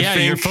 I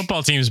think your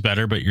football team's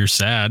better, but you're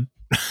sad.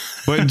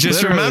 But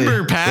just Literally.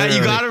 remember, Pat,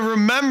 you Literally. got to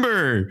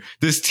remember,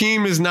 this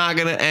team is not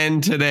going to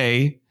end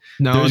today.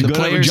 No, There's and the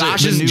gonna- players,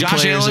 Josh the new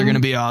players Allen are going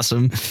to be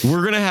awesome.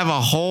 We're going to have a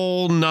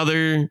whole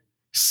nother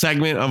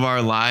segment of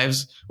our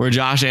lives where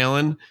Josh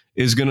Allen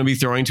is going to be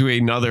throwing to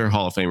another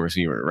Hall of Fame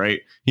receiver, right?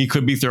 He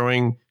could be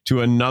throwing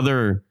to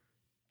another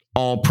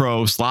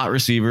all-pro slot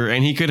receiver,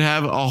 and he could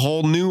have a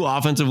whole new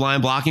offensive line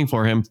blocking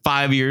for him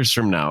 5 years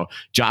from now.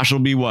 Josh will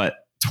be,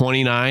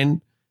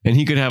 29? And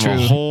he could have a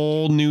True.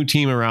 whole new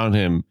team around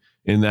him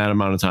in that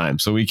amount of time.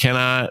 So we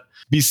cannot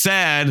be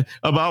sad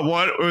about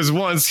what was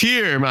once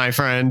here, my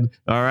friend.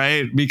 All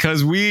right.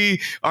 Because we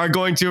are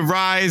going to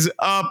rise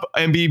up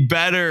and be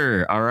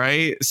better. All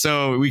right.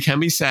 So we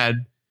can be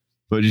sad,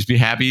 but just be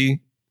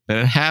happy that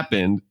it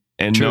happened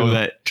and know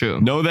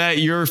that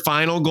your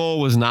final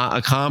goal was not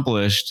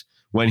accomplished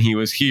when he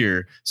was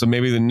here. So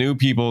maybe the new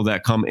people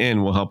that come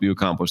in will help you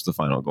accomplish the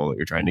final goal that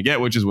you're trying to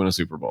get, which is win a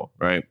Super Bowl.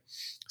 Right.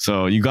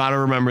 So you got to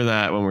remember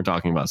that when we're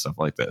talking about stuff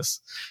like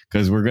this,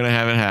 because we're going to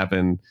have it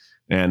happen.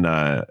 And,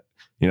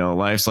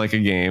 life's like a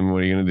game.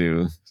 What are you going to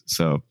do?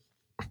 So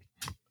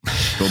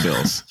go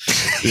Bills.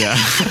 Yeah.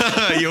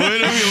 You win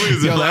them, you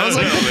lose them. Yo, that was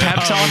like the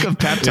pep talk of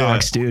pep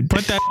talks, dude.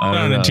 Put that I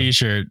don't on a know.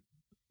 t-shirt.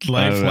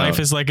 Life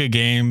is like a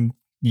game.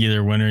 You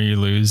either win or you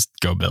lose.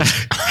 Go Bills.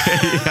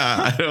 Yeah,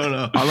 I don't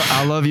know.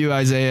 I love you,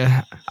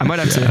 Isaiah. I might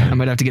have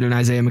to get an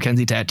Isaiah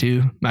McKenzie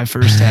tattoo. My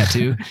first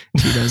tattoo.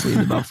 He does lead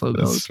the Buffalo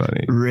That's Bills.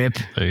 funny. Rip.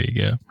 There you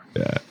go.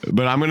 Yeah,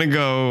 but I'm gonna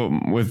go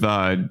with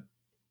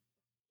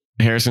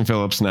Harrison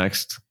Phillips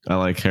next. I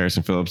like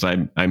Harrison Phillips.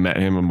 I met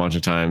him a bunch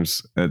of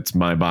times. It's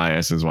my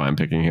bias is why I'm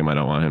picking him. I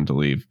don't want him to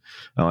leave.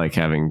 I like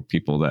having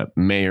people that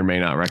may or may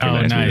not Oh,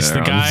 recognize me. nice.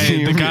 that The are on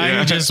team. guy Yeah.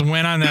 who just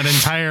went on that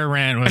entire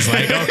rant was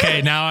like,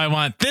 okay, now I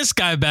want this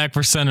guy back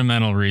for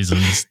sentimental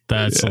reasons.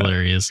 That's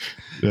hilarious.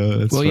 Yeah,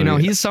 that's Well,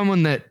 funny. he's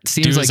someone that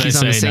seems Do like as he's I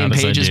on the say, same not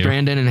as I page as do.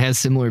 Brandon and has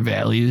similar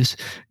values.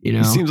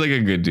 He seems like a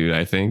good dude,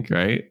 I think,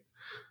 right?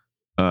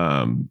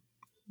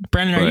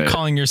 Brandon, are you But-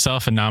 calling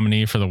yourself a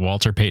nominee for the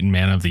Walter Payton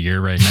Man of the Year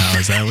right now?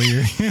 Is that what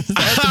you're? Is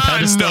that the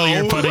pedestal No.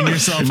 you're putting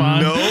yourself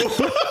on? No.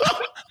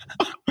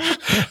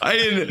 I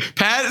didn't.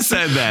 Pat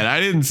said that. I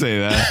didn't say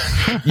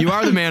that. You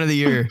are the man of the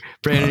year,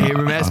 Brandon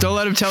Habermas. Don't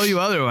let him tell you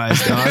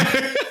otherwise, dog.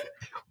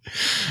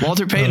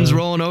 Walter Payton's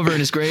rolling over in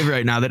his grave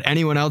right now that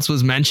anyone else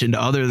was mentioned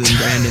other than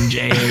Brandon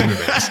J.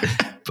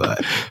 Habermas.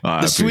 But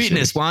I the appreciate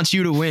sweetness it. wants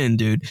you to win,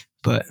 dude.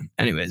 But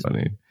anyways,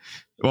 Funny.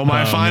 Well,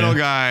 my Oh, final man.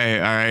 guy.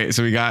 All right,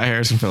 so we got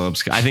Harrison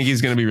Phillips. I think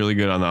he's going to be really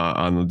good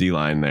on the D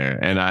line there,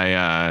 and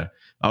I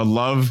would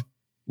love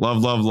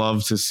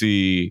to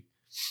see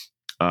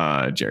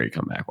Jerry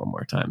come back one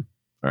more time.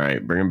 All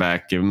right, bring him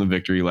back, give him the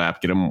victory lap,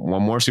 get him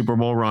one more Super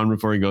Bowl run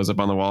before he goes up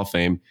on the Wall of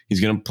Fame.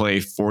 He's going to play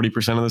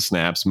 40% of the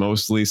snaps,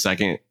 mostly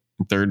second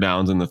and third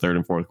downs in the third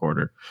and fourth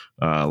quarter.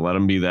 Let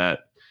him be that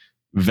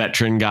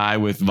veteran guy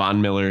with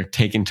Von Miller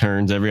taking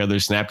turns every other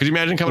snap. Could you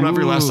imagine coming up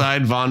your left Ooh.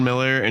 side, Von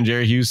Miller and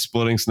Jerry Hughes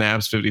splitting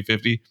snaps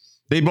 50-50?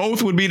 They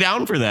both would be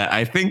down for that.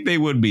 I think they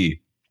would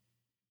be.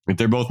 If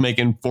they're both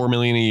making $4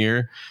 million a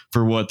year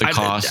for what the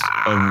cost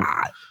of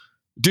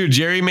Dude,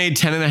 Jerry made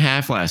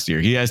 10.5 last year.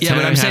 He has 10.5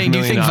 but I'm saying, do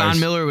you think million Von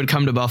Miller would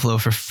come to Buffalo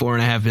for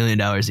 $4.5 million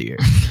a year?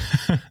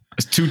 A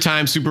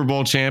 2-time Super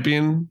Bowl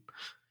champion,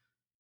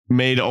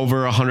 made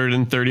over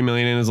 $130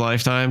 million in his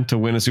lifetime to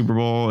win a Super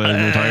Bowl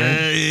and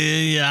retire.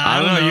 Yeah,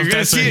 I don't know. You're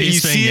gonna see it. You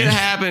see it thinking.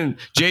 happen.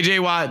 JJ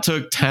Watt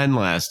took 10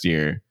 last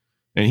year,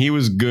 and he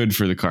was good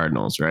for the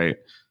Cardinals, right?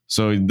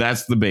 So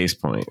that's the base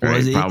point, right?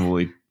 Was he?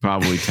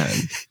 Probably 10,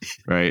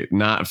 right?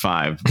 Not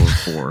 5 or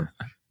 4,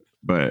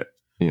 but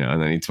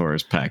and then he tore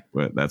his pec.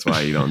 But that's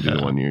why you don't do the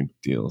 1-year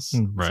deals,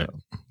 right? So.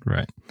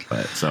 Right.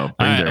 But so All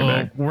right, Jerry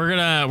back. we're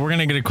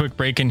gonna get a quick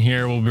break in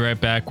here. We'll be right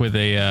back with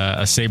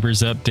a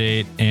Sabres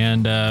update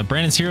and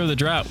Brandon's Hero of the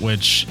Drought,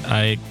 which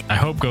I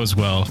hope goes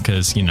well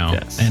because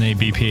Yes.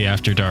 NABP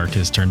After Dark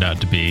has turned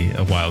out to be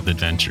a wild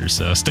adventure.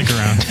 So stick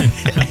around.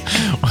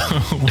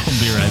 We'll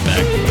be right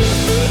back.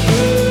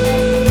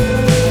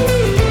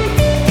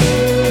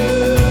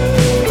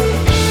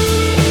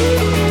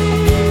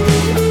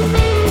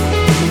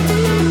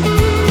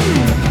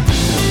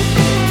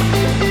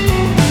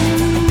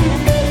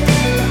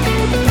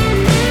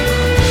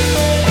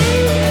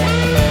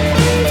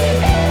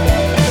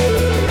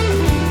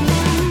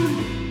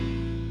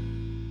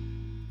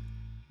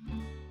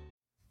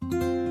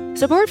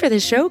 Support for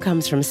this show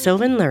comes from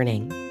Sylvan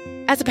Learning.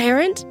 As a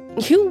parent,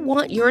 you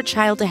want your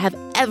child to have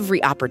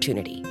every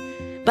opportunity,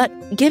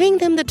 but giving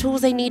them the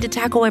tools they need to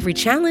tackle every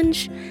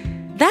challenge,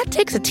 that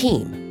takes a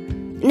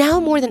team. Now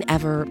more than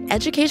ever,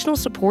 educational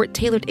support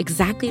tailored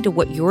exactly to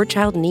what your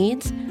child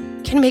needs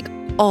can make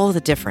all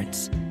the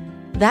difference.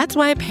 That's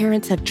why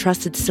parents have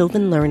trusted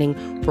Sylvan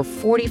Learning for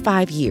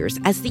 45 years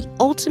as the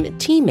ultimate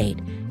teammate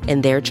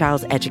in their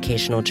child's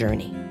educational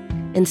journey,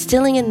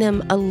 instilling in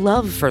them a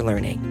love for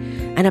learning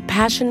and a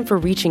passion for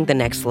reaching the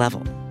next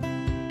level.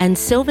 And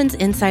Sylvan's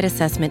Insight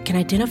Assessment can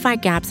identify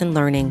gaps in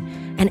learning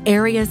and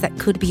areas that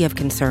could be of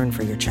concern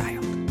for your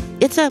child.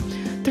 It's a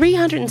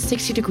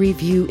 360-degree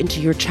view into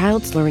your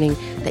child's learning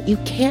that you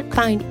can't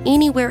find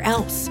anywhere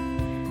else,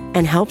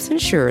 and helps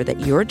ensure that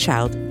your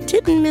child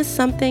didn't miss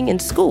something in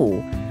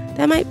school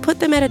that might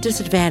put them at a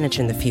disadvantage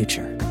in the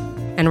future.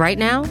 And right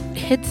now,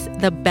 it's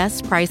the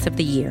best price of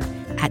the year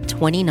at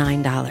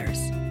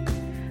 $29.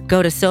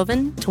 Go to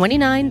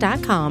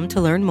sylvan29.com to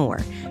learn more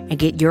and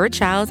get your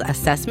child's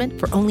assessment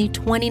for only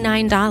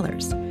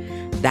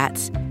 $29.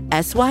 That's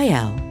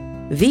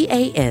SYLVAN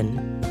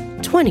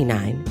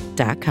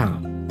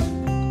 29.com.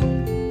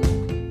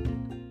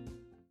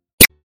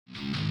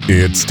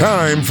 It's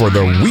time for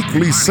the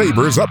weekly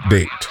Sabres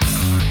update.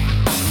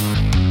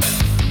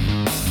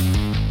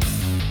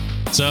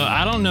 So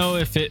I don't know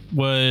if it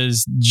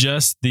was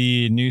just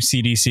the new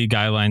CDC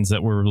guidelines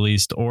that were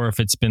released or if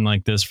it's been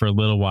like this for a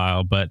little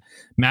while, but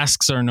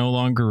masks are no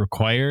longer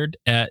required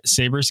at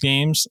Sabres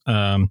games.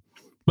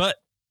 But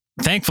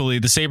thankfully,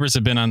 the Sabres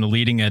have been on the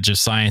leading edge of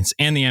science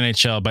and the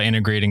NHL by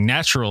integrating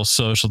natural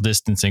social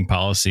distancing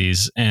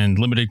policies and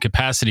limited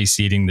capacity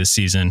seating this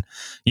season,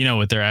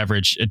 with their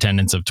average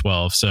attendance of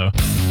 12. So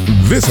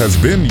This has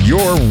been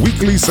your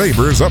weekly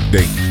Sabres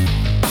update.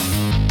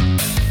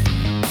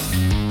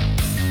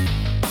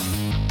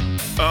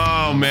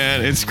 Oh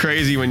man, it's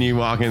crazy when you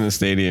walk in the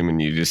stadium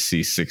and you just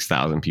see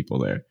 6,000 people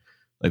there.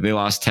 Like they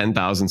lost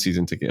 10,000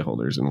 season ticket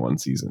holders in one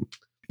season.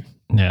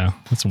 yeah,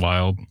 that's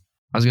wild.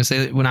 I was going to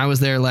say, when I was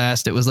there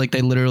last, it was like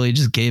they literally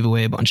just gave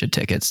away a bunch of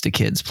tickets to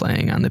kids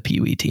playing on the Pee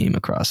Wee team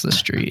across the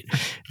street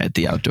at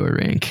the outdoor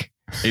rink.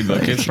 Hey, the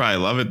kids probably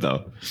love it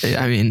though.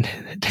 I mean,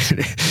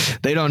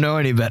 they don't know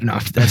any better. No,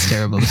 that's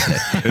terrible to say.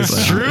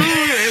 It's true.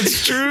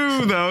 It's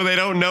true though. They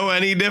don't know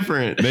any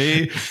different.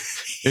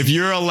 If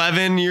you're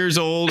 11 years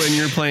old and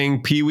you're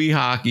playing Pee Wee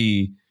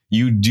hockey,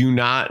 you do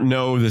not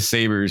know the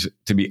Sabres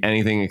to be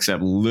anything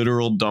except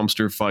literal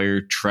dumpster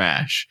fire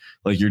trash.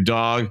 Like your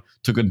dog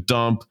took a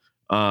dump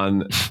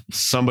on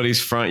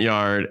somebody's front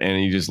yard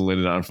and you just lit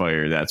it on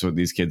fire. That's what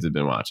these kids have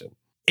been watching.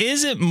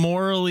 Is it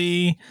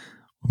morally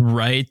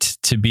right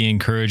to be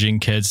encouraging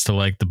kids to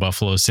like the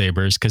Buffalo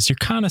Sabres? Because you're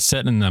kind of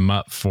setting them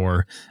up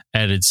for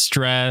added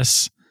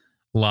stress,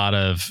 a lot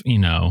of,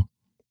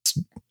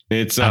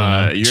 It's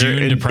you're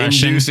June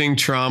depression, inducing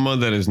trauma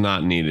that is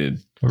not needed.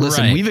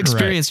 Listen, Right, we've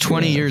experienced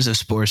 20 years of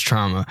sports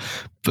trauma,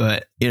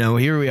 but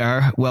here we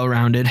are,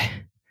 well-rounded.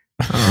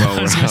 I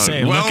was gonna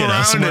say, look at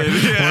us.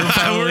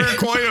 We're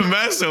quite a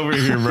mess over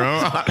here, bro.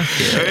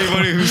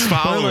 Anybody who's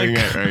following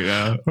it right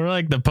now. We're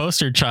like the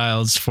poster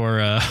childs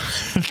for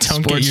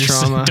Sports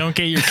trauma. Don't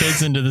get your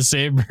kids into the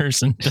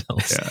Sabres and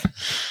Bills.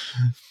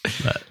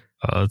 Yeah.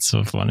 That's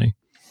so funny.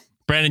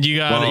 Brandon, you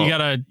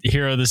got a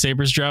Hero of the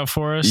Sabres drought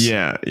for us?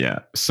 Yeah.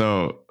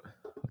 So,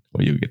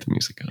 you get the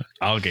music on.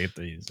 I'll get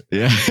these.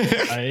 Yeah.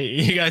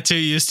 You got too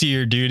used to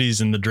your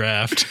duties in the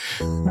draft.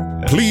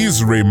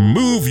 Please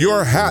remove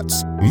your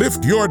hats,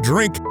 lift your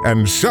drink,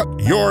 and shut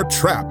your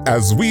trap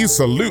as we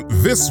salute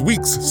this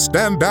week's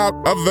standout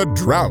of the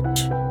drought.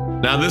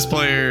 Now, this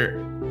player,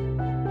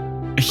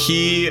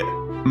 he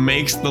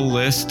makes the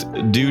list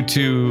due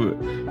to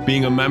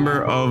being a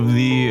member of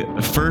the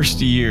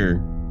first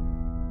year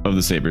of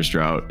the Sabres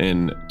drought.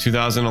 In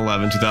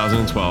 2011,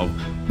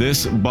 2012,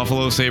 this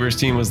Buffalo Sabres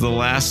team was the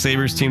last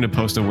Sabres team to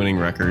post a winning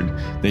record.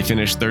 They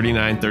finished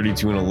 39,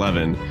 32, and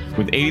 11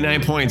 with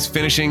 89 points,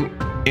 finishing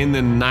in the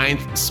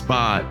 9th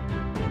spot,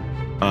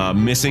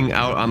 missing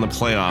out on the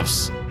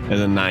playoffs as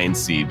a 9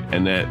 seed.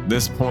 And at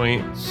this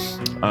point,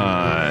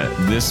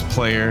 this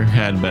player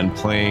had been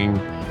playing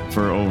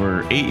for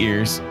over 8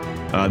 years.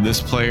 This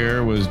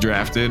player was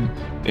drafted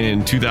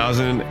in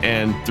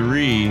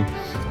 2003.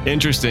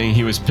 Interesting,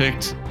 he was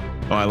picked.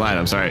 Oh, I lied.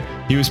 I'm sorry.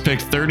 He was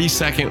picked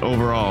 32nd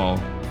overall,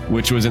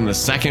 which was in the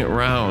 2nd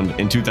round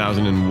in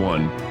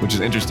 2001, which is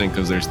interesting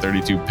because there's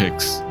 32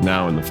 picks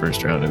now in the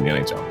 1st round in the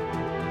NHL.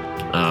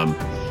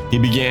 He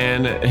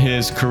began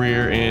his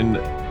career in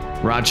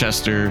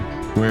Rochester,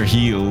 where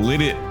he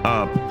lit it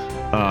up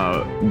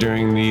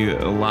during the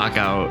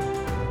lockout,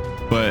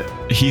 but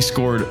he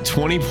scored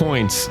 20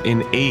 points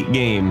in 8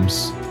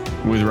 games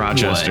with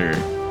Rochester.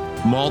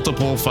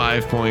 Multiple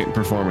 5-point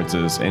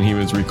performances, and he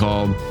was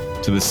recalled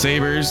to the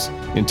Sabres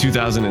in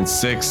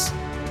 2006,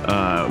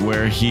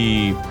 where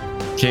he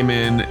came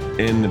in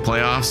the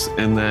playoffs,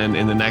 and then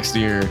in the next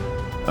year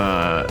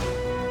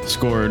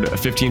scored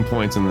 15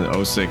 points in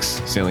the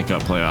 06 Stanley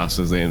Cup playoffs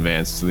as they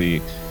advanced to the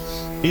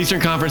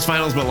Eastern Conference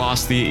Finals, but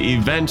lost the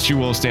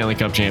eventual Stanley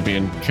Cup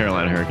champion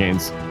Carolina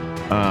Hurricanes.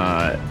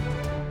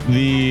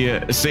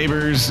 The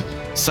Sabres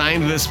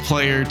signed this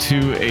player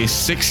to a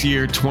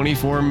 6-year,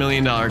 $24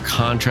 million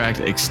contract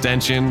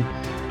extension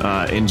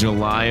in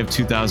July of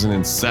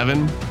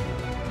 2007.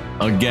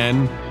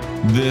 Again,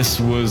 this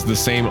was the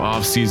same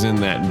offseason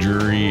that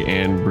Drury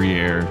and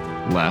Briere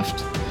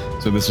left.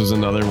 So this was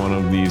another one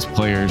of these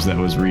players that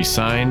was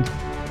re-signed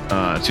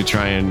to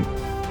try and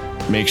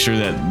make sure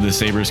that the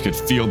Sabres could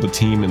field the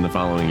team in the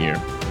following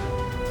year.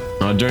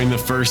 During the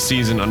first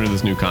season under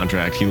this new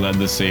contract, he led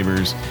the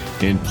Sabres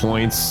in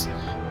points,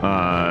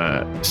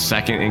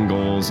 2nd in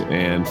goals,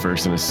 and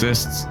 1st in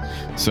assists.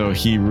 So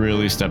he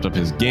really stepped up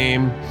his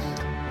game.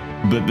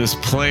 But this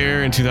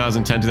player in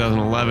 2010,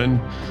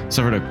 2011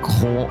 suffered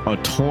a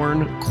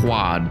torn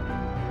quad,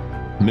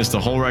 missed the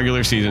whole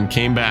regular season,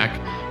 came back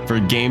for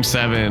Game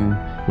 7,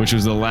 which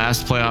was the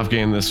last playoff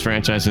game this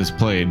franchise has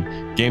played.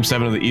 Game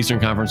 7 of the Eastern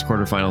Conference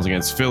quarterfinals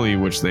against Philly,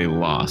 which they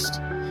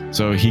lost.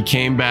 So he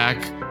came back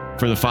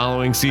for the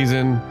following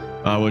season,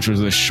 which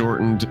was a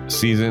shortened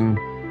season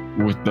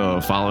with the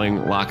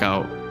following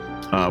lockout,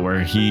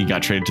 where he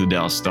got traded to the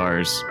Dallas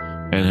Stars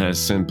and has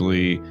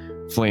simply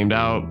flamed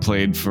out,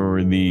 played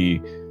for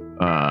the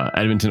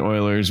Edmonton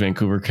Oilers,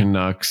 Vancouver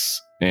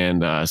Canucks,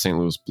 and St.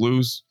 Louis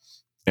Blues.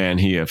 And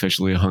he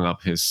officially hung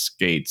up his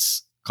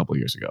skates a couple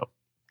years ago,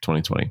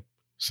 2020.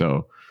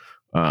 So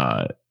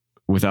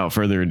without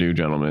further ado,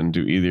 gentlemen,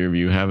 do either of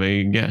you have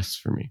a guess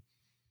for me?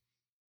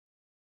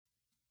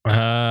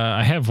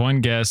 I have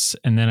one guess,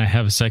 and then I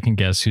have a second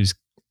guess who's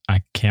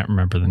I can't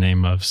remember the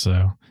name of.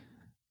 So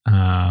is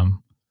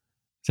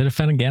it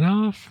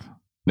Afinogenov?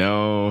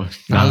 No.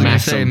 I was going to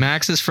say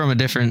Max is from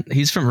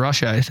he's from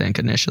Russia, I think,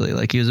 initially.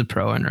 Like he was a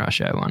pro in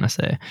Russia, I want to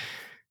say.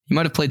 He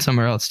might have played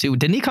somewhere else too.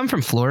 Didn't he come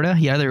from Florida?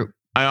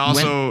 I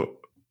also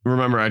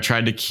remember I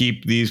tried to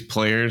keep these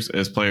players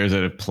as players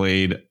that have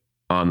played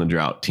on the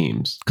drought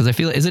teams. Because I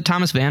feel, is it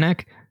Thomas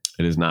Vanek?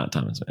 It is not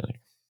Thomas Vanek.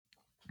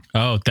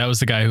 Oh, that was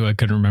the guy who I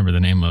couldn't remember the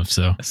name of.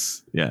 So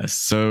yes.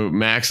 So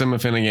Maxim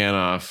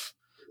Afinogenov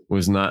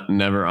was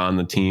never on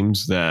the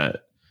teams that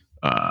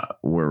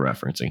we're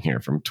referencing here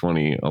from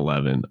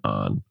 2011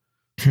 on.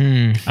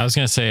 I was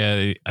going to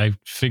say, I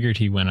figured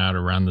he went out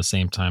around the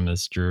same time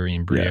as Drury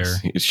and Briere.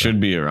 Yes, it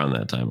should be around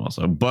that time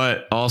also.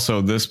 But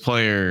also this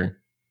player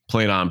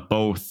played on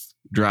both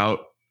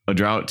a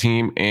drought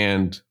team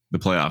and the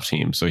playoff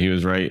team. So he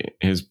was right.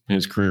 His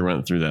career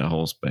went through that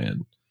whole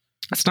span.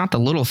 That's not the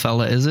little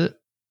fella, is it?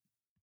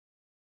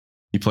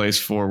 He plays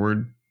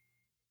forward.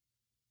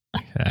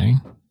 Okay.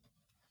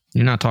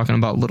 You're not talking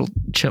about little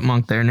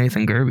chipmunk there,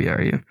 Nathan Gerby,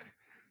 are you?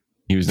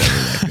 He was never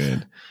that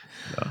good.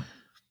 No.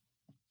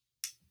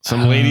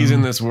 Some ladies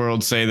in this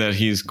world say that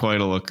he's quite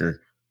a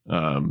looker.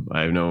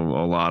 I know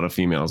a lot of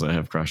females that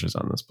have crushes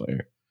on this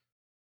player.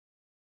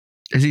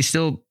 Is he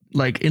still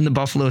like in the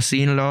Buffalo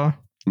scene at all?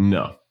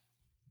 No,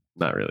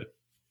 not really.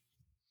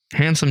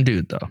 Handsome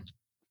dude, though.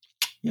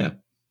 Yeah.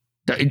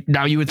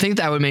 Now you would think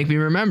that would make me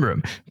remember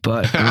him,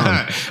 but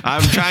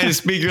I'm trying to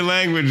speak your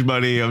language,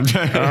 buddy. I'm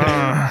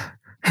trying.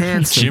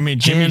 Handsome, Jimmy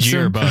G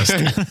or bust.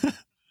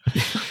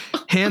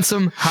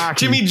 Handsome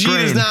hockey. Jimmy G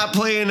brain. is not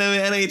playing in the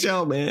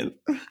NHL, man.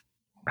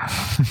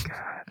 Oh my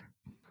God.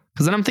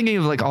 Because then I'm thinking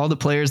of like all the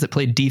players that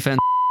played defense.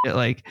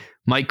 Like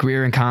Mike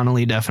Greer and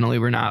Connolly definitely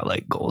were not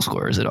like goal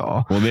scorers at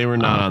all. Well, they were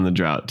not on the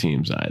drought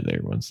teams either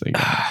once they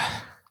got.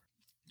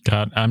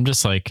 God, I'm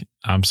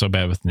so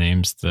bad with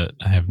names that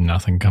I have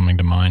nothing coming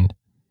to mind.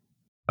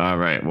 All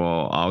right.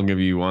 Well, I'll give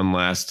you one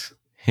last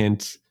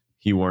hint.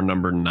 He wore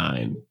number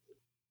 9.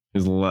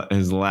 His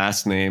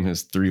last name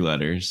has 3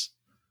 letters.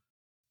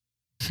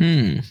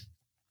 Can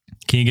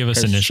you give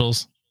us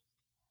initials?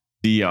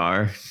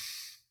 DR.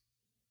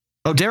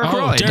 Oh, Derek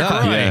Roy. Derek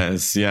Roy.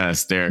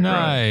 Yes, Derek Roy.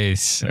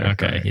 Nice.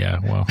 Derek okay, Roy. yeah,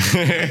 well.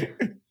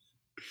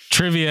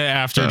 Trivia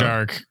After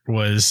Dark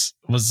was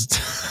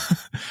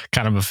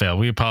kind of a fail.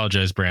 We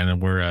apologize, Brandon.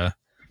 We're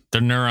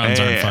the neurons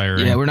aren't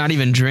firing. Yeah, we're not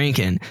even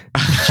drinking.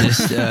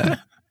 Just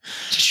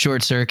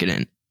short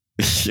circuiting.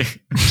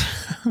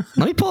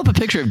 Let me pull up a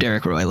picture of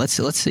Derek Roy. Let's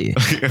see.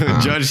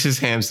 Judge his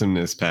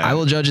handsomeness, Pat. I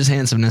will judge his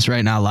handsomeness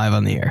right now, live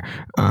on the air.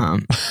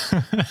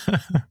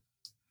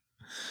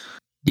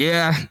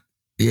 Yeah.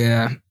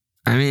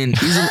 I mean,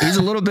 he's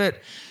a little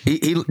bit.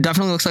 He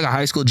definitely looks like a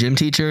high school gym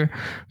teacher,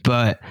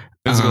 but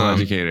physical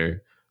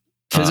educator.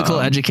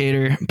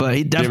 But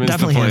he definitely the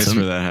place handsome.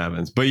 where that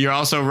happens. But you're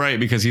also right,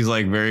 because he's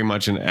like very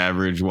much an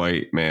average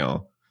white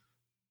male.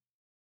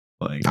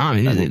 Like, I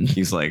mean,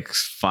 he's like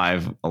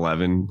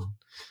 5'11",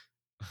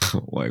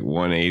 like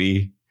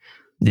 180.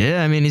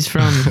 Yeah, I mean, he's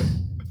from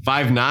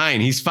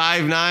 5'9". He's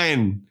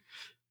 5'9".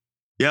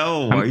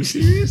 Yo, are you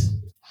serious?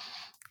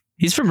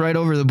 He's from right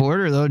over the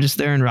border, though, just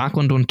there in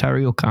Rockland,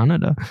 Ontario,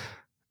 Canada.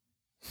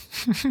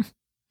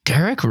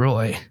 Derek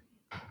Roy.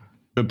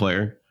 Good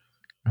player.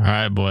 All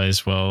right,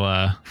 boys. Well,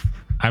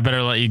 I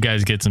better let you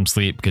guys get some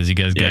sleep, because you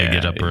guys got to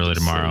get up early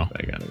tomorrow.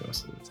 I got to go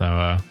sleep.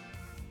 So,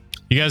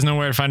 you guys know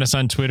where to find us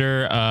on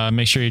Twitter.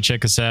 Make sure you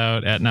check us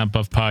out at Not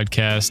Buff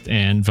Podcast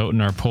and vote in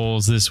our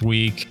polls this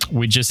week.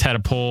 We just had a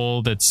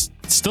poll that's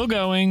still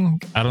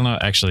going. I don't know.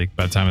 Actually,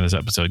 by the time of this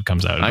episode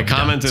comes out, I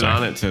commented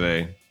on it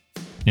today.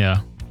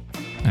 Yeah.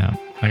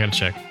 I got to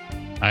check.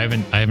 I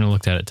haven't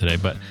looked at it today,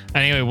 but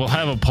anyway, we'll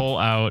have a poll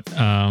out.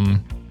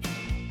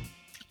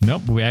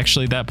 Nope.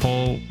 That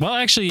poll. Well,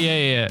 actually,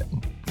 yeah.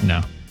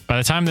 No. By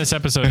the time this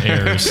episode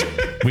airs,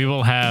 we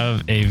will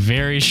have a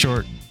very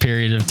short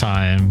period of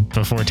time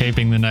before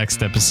taping the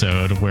next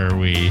episode where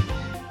we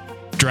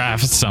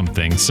draft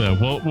something. So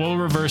we'll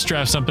reverse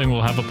draft something.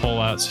 We'll have a poll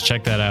out. So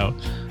check that out.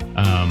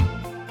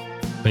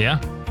 But yeah.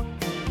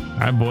 All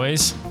right,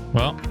 boys.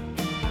 Well,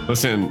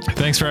 listen,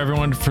 thanks for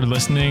everyone for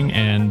listening.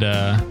 And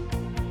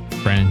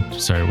Brandon,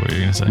 sorry, what were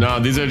you gonna say? No,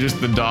 these are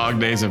just the dog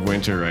days of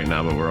winter right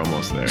now, but we're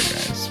almost there,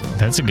 guys. So.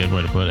 That's a good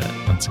way to put it.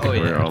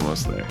 We're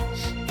almost there.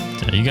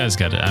 Yeah, you guys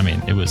got it. I mean,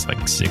 it was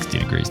like 60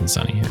 degrees and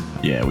sunny here.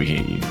 Yeah, we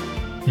hate you.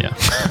 Yeah.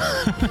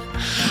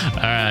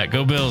 All right,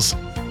 go Bills.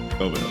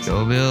 Go Bills.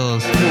 Go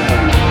Bills.